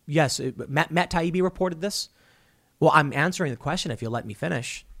 yes, Matt Taibbi reported this. Well, I'm answering the question if you'll let me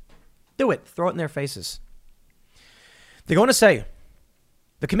finish. Do it. Throw it in their faces. They're going to say,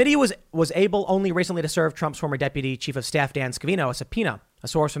 the committee was able only recently to serve Trump's former deputy chief of staff, Dan Scavino, a subpoena, a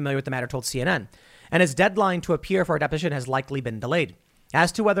source familiar with the matter told CNN. And his deadline to appear for a deposition has likely been delayed.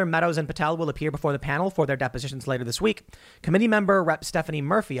 As to whether Meadows and Patel will appear before the panel for their depositions later this week, committee member Rep. Stephanie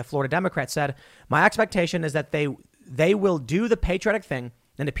Murphy, a Florida Democrat, said, my expectation is that they will do the patriotic thing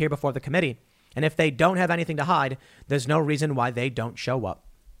and appear before the committee. And if they don't have anything to hide, there's no reason why they don't show up.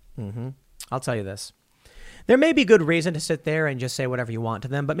 I'll tell you this. There may be good reason to sit there and just say whatever you want to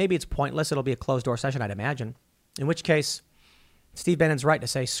them, but maybe it's pointless. It'll be a closed door session, I'd imagine. In which case, Steve Bannon's right to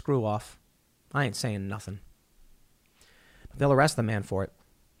say screw off. I ain't saying nothing. But they'll arrest the man for it.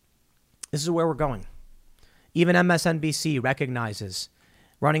 This is where we're going. Even MSNBC recognizes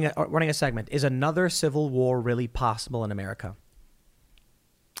running a segment, is another civil war really possible in America?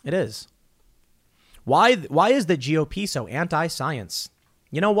 It is. Why is the GOP so anti-science?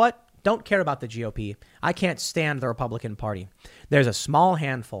 You know what? Don't care about the GOP. I can't stand the Republican Party. There's a small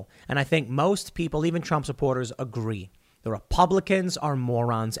handful, and I think most people, even Trump supporters, agree. The Republicans are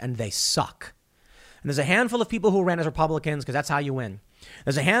morons, and they suck. And there's a handful of people who ran as Republicans because that's how you win.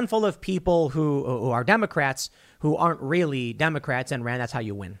 There's a handful of people who are Democrats who aren't really Democrats and ran. That's how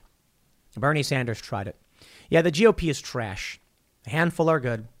you win. Bernie Sanders tried it. Yeah, the GOP is trash. A handful are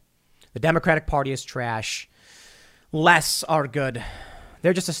good. The Democratic Party is trash. Less are good.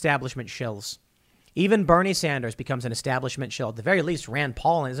 They're just establishment shills. Even Bernie Sanders becomes an establishment shill. At the very least, Rand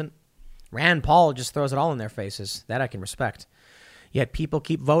Paul isn't. Rand Paul just throws it all in their faces. That I can respect. Yet people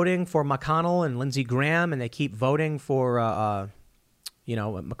keep voting for McConnell and Lindsey Graham, and they keep voting for,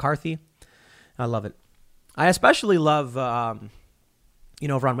 McCarthy. I love it. I especially love, over on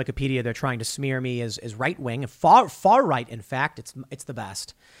Wikipedia, they're trying to smear me as right-wing, far right, in fact. It's the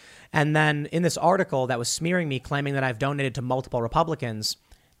best. And then in this article that was smearing me, claiming that I've donated to multiple Republicans,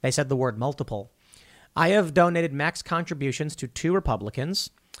 they said the word multiple. I have donated max contributions to 2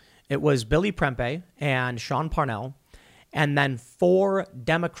 Republicans. It was Billy Prempe and Sean Parnell, and then 4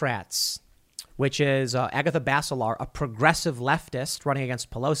 Democrats, which is Agatha Basilar, a progressive leftist running against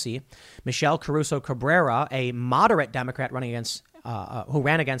Pelosi, Michelle Caruso Cabrera, a moderate Democrat running against who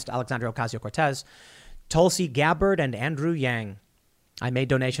ran against Alexandria Ocasio-Cortez, Tulsi Gabbard, and Andrew Yang. I made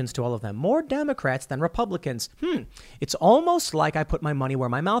donations to all of them. More Democrats than Republicans. It's almost like I put my money where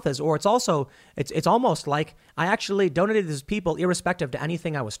my mouth is, or it's almost like I actually donated to these people irrespective to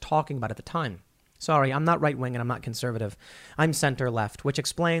anything I was talking about at the time. Sorry, I'm not right-wing and I'm not conservative. I'm center-left, which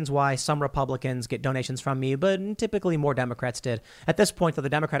explains why some Republicans get donations from me, but typically more Democrats did. At this point, though, the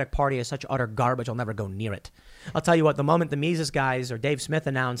Democratic Party is such utter garbage, I'll never go near it. I'll tell you what, the moment the Mises guys or Dave Smith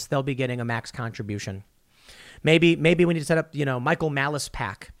announce they'll be getting a max contribution. Maybe we need to set up, Michael Malice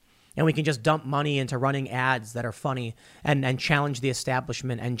PAC, and we can just dump money into running ads that are funny and challenge the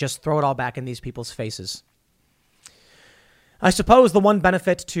establishment and just throw it all back in these people's faces. I suppose the one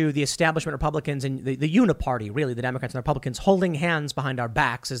benefit to the establishment Republicans and the uniparty, really, the Democrats and the Republicans holding hands behind our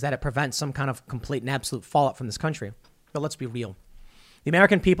backs, is that it prevents some kind of complete and absolute fallout from this country. But let's be real. The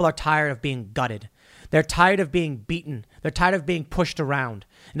American people are tired of being gutted. They're tired of being beaten. They're tired of being pushed around.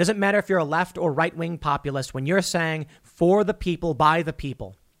 It doesn't matter if you're a left or right-wing populist when you're saying for the people, by the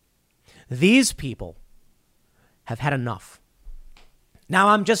people. These people have had enough. Now,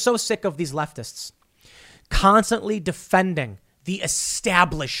 I'm just so sick of these leftists constantly defending the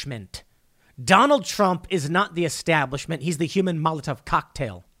establishment. Donald Trump is not the establishment. He's the human Molotov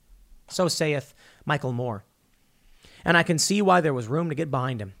cocktail. So saith Michael Moore. And I can see why there was room to get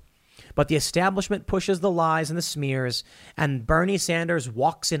behind him. But the establishment pushes the lies and the smears, and Bernie Sanders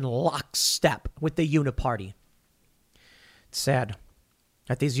walks in lockstep with the uniparty. It's sad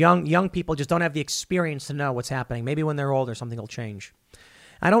that these young people just don't have the experience to know what's happening. Maybe when they're older, something will change.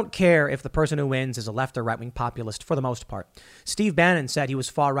 I don't care if the person who wins is a left or right-wing populist for the most part. Steve Bannon said he was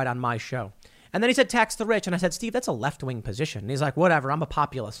far right on my show. And then he said tax the rich. And I said, Steve, that's a left-wing position. And he's like, whatever, I'm a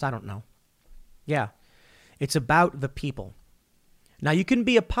populist. I don't know. Yeah, it's about the people. Now, you can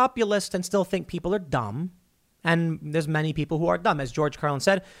be a populist and still think people are dumb. And there's many people who are dumb. As George Carlin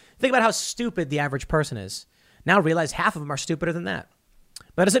said, think about how stupid the average person is. Now realize half of them are stupider than that.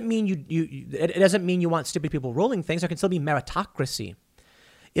 But it doesn't mean it doesn't mean you want stupid people ruling things. There can still be meritocracy.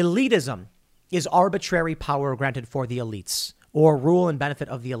 Elitism is arbitrary power granted for the elites or rule and benefit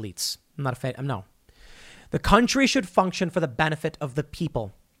of the elites. I'm not a fan. No. The country should function for the benefit of the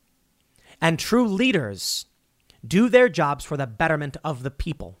people. And true leaders do their jobs for the betterment of the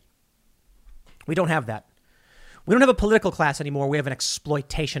people. We don't have that. We don't have a political class anymore. We have an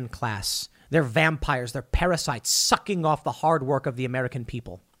exploitation class. They're vampires. They're parasites sucking off the hard work of the American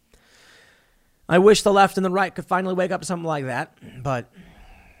people. I wish the left and the right could finally wake up to something like that, but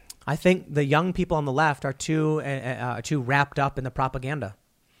I think the young people on the left are too wrapped up in the propaganda.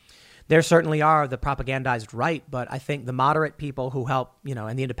 There certainly are the propagandized right, but I think the moderate people who help,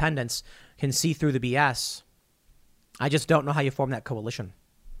 and the independents can see through the BS. I just don't know how you form that coalition.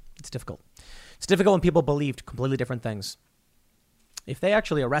 It's difficult. It's difficult when people believe completely different things. If they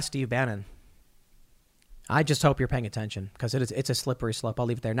actually arrest Steve Bannon, I just hope you're paying attention because it's a slippery slope. I'll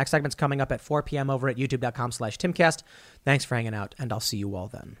leave it there. Next segment's coming up at 4 p.m. over at youtube.com/Timcast. Thanks for hanging out, and I'll see you all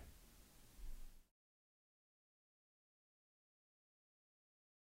then.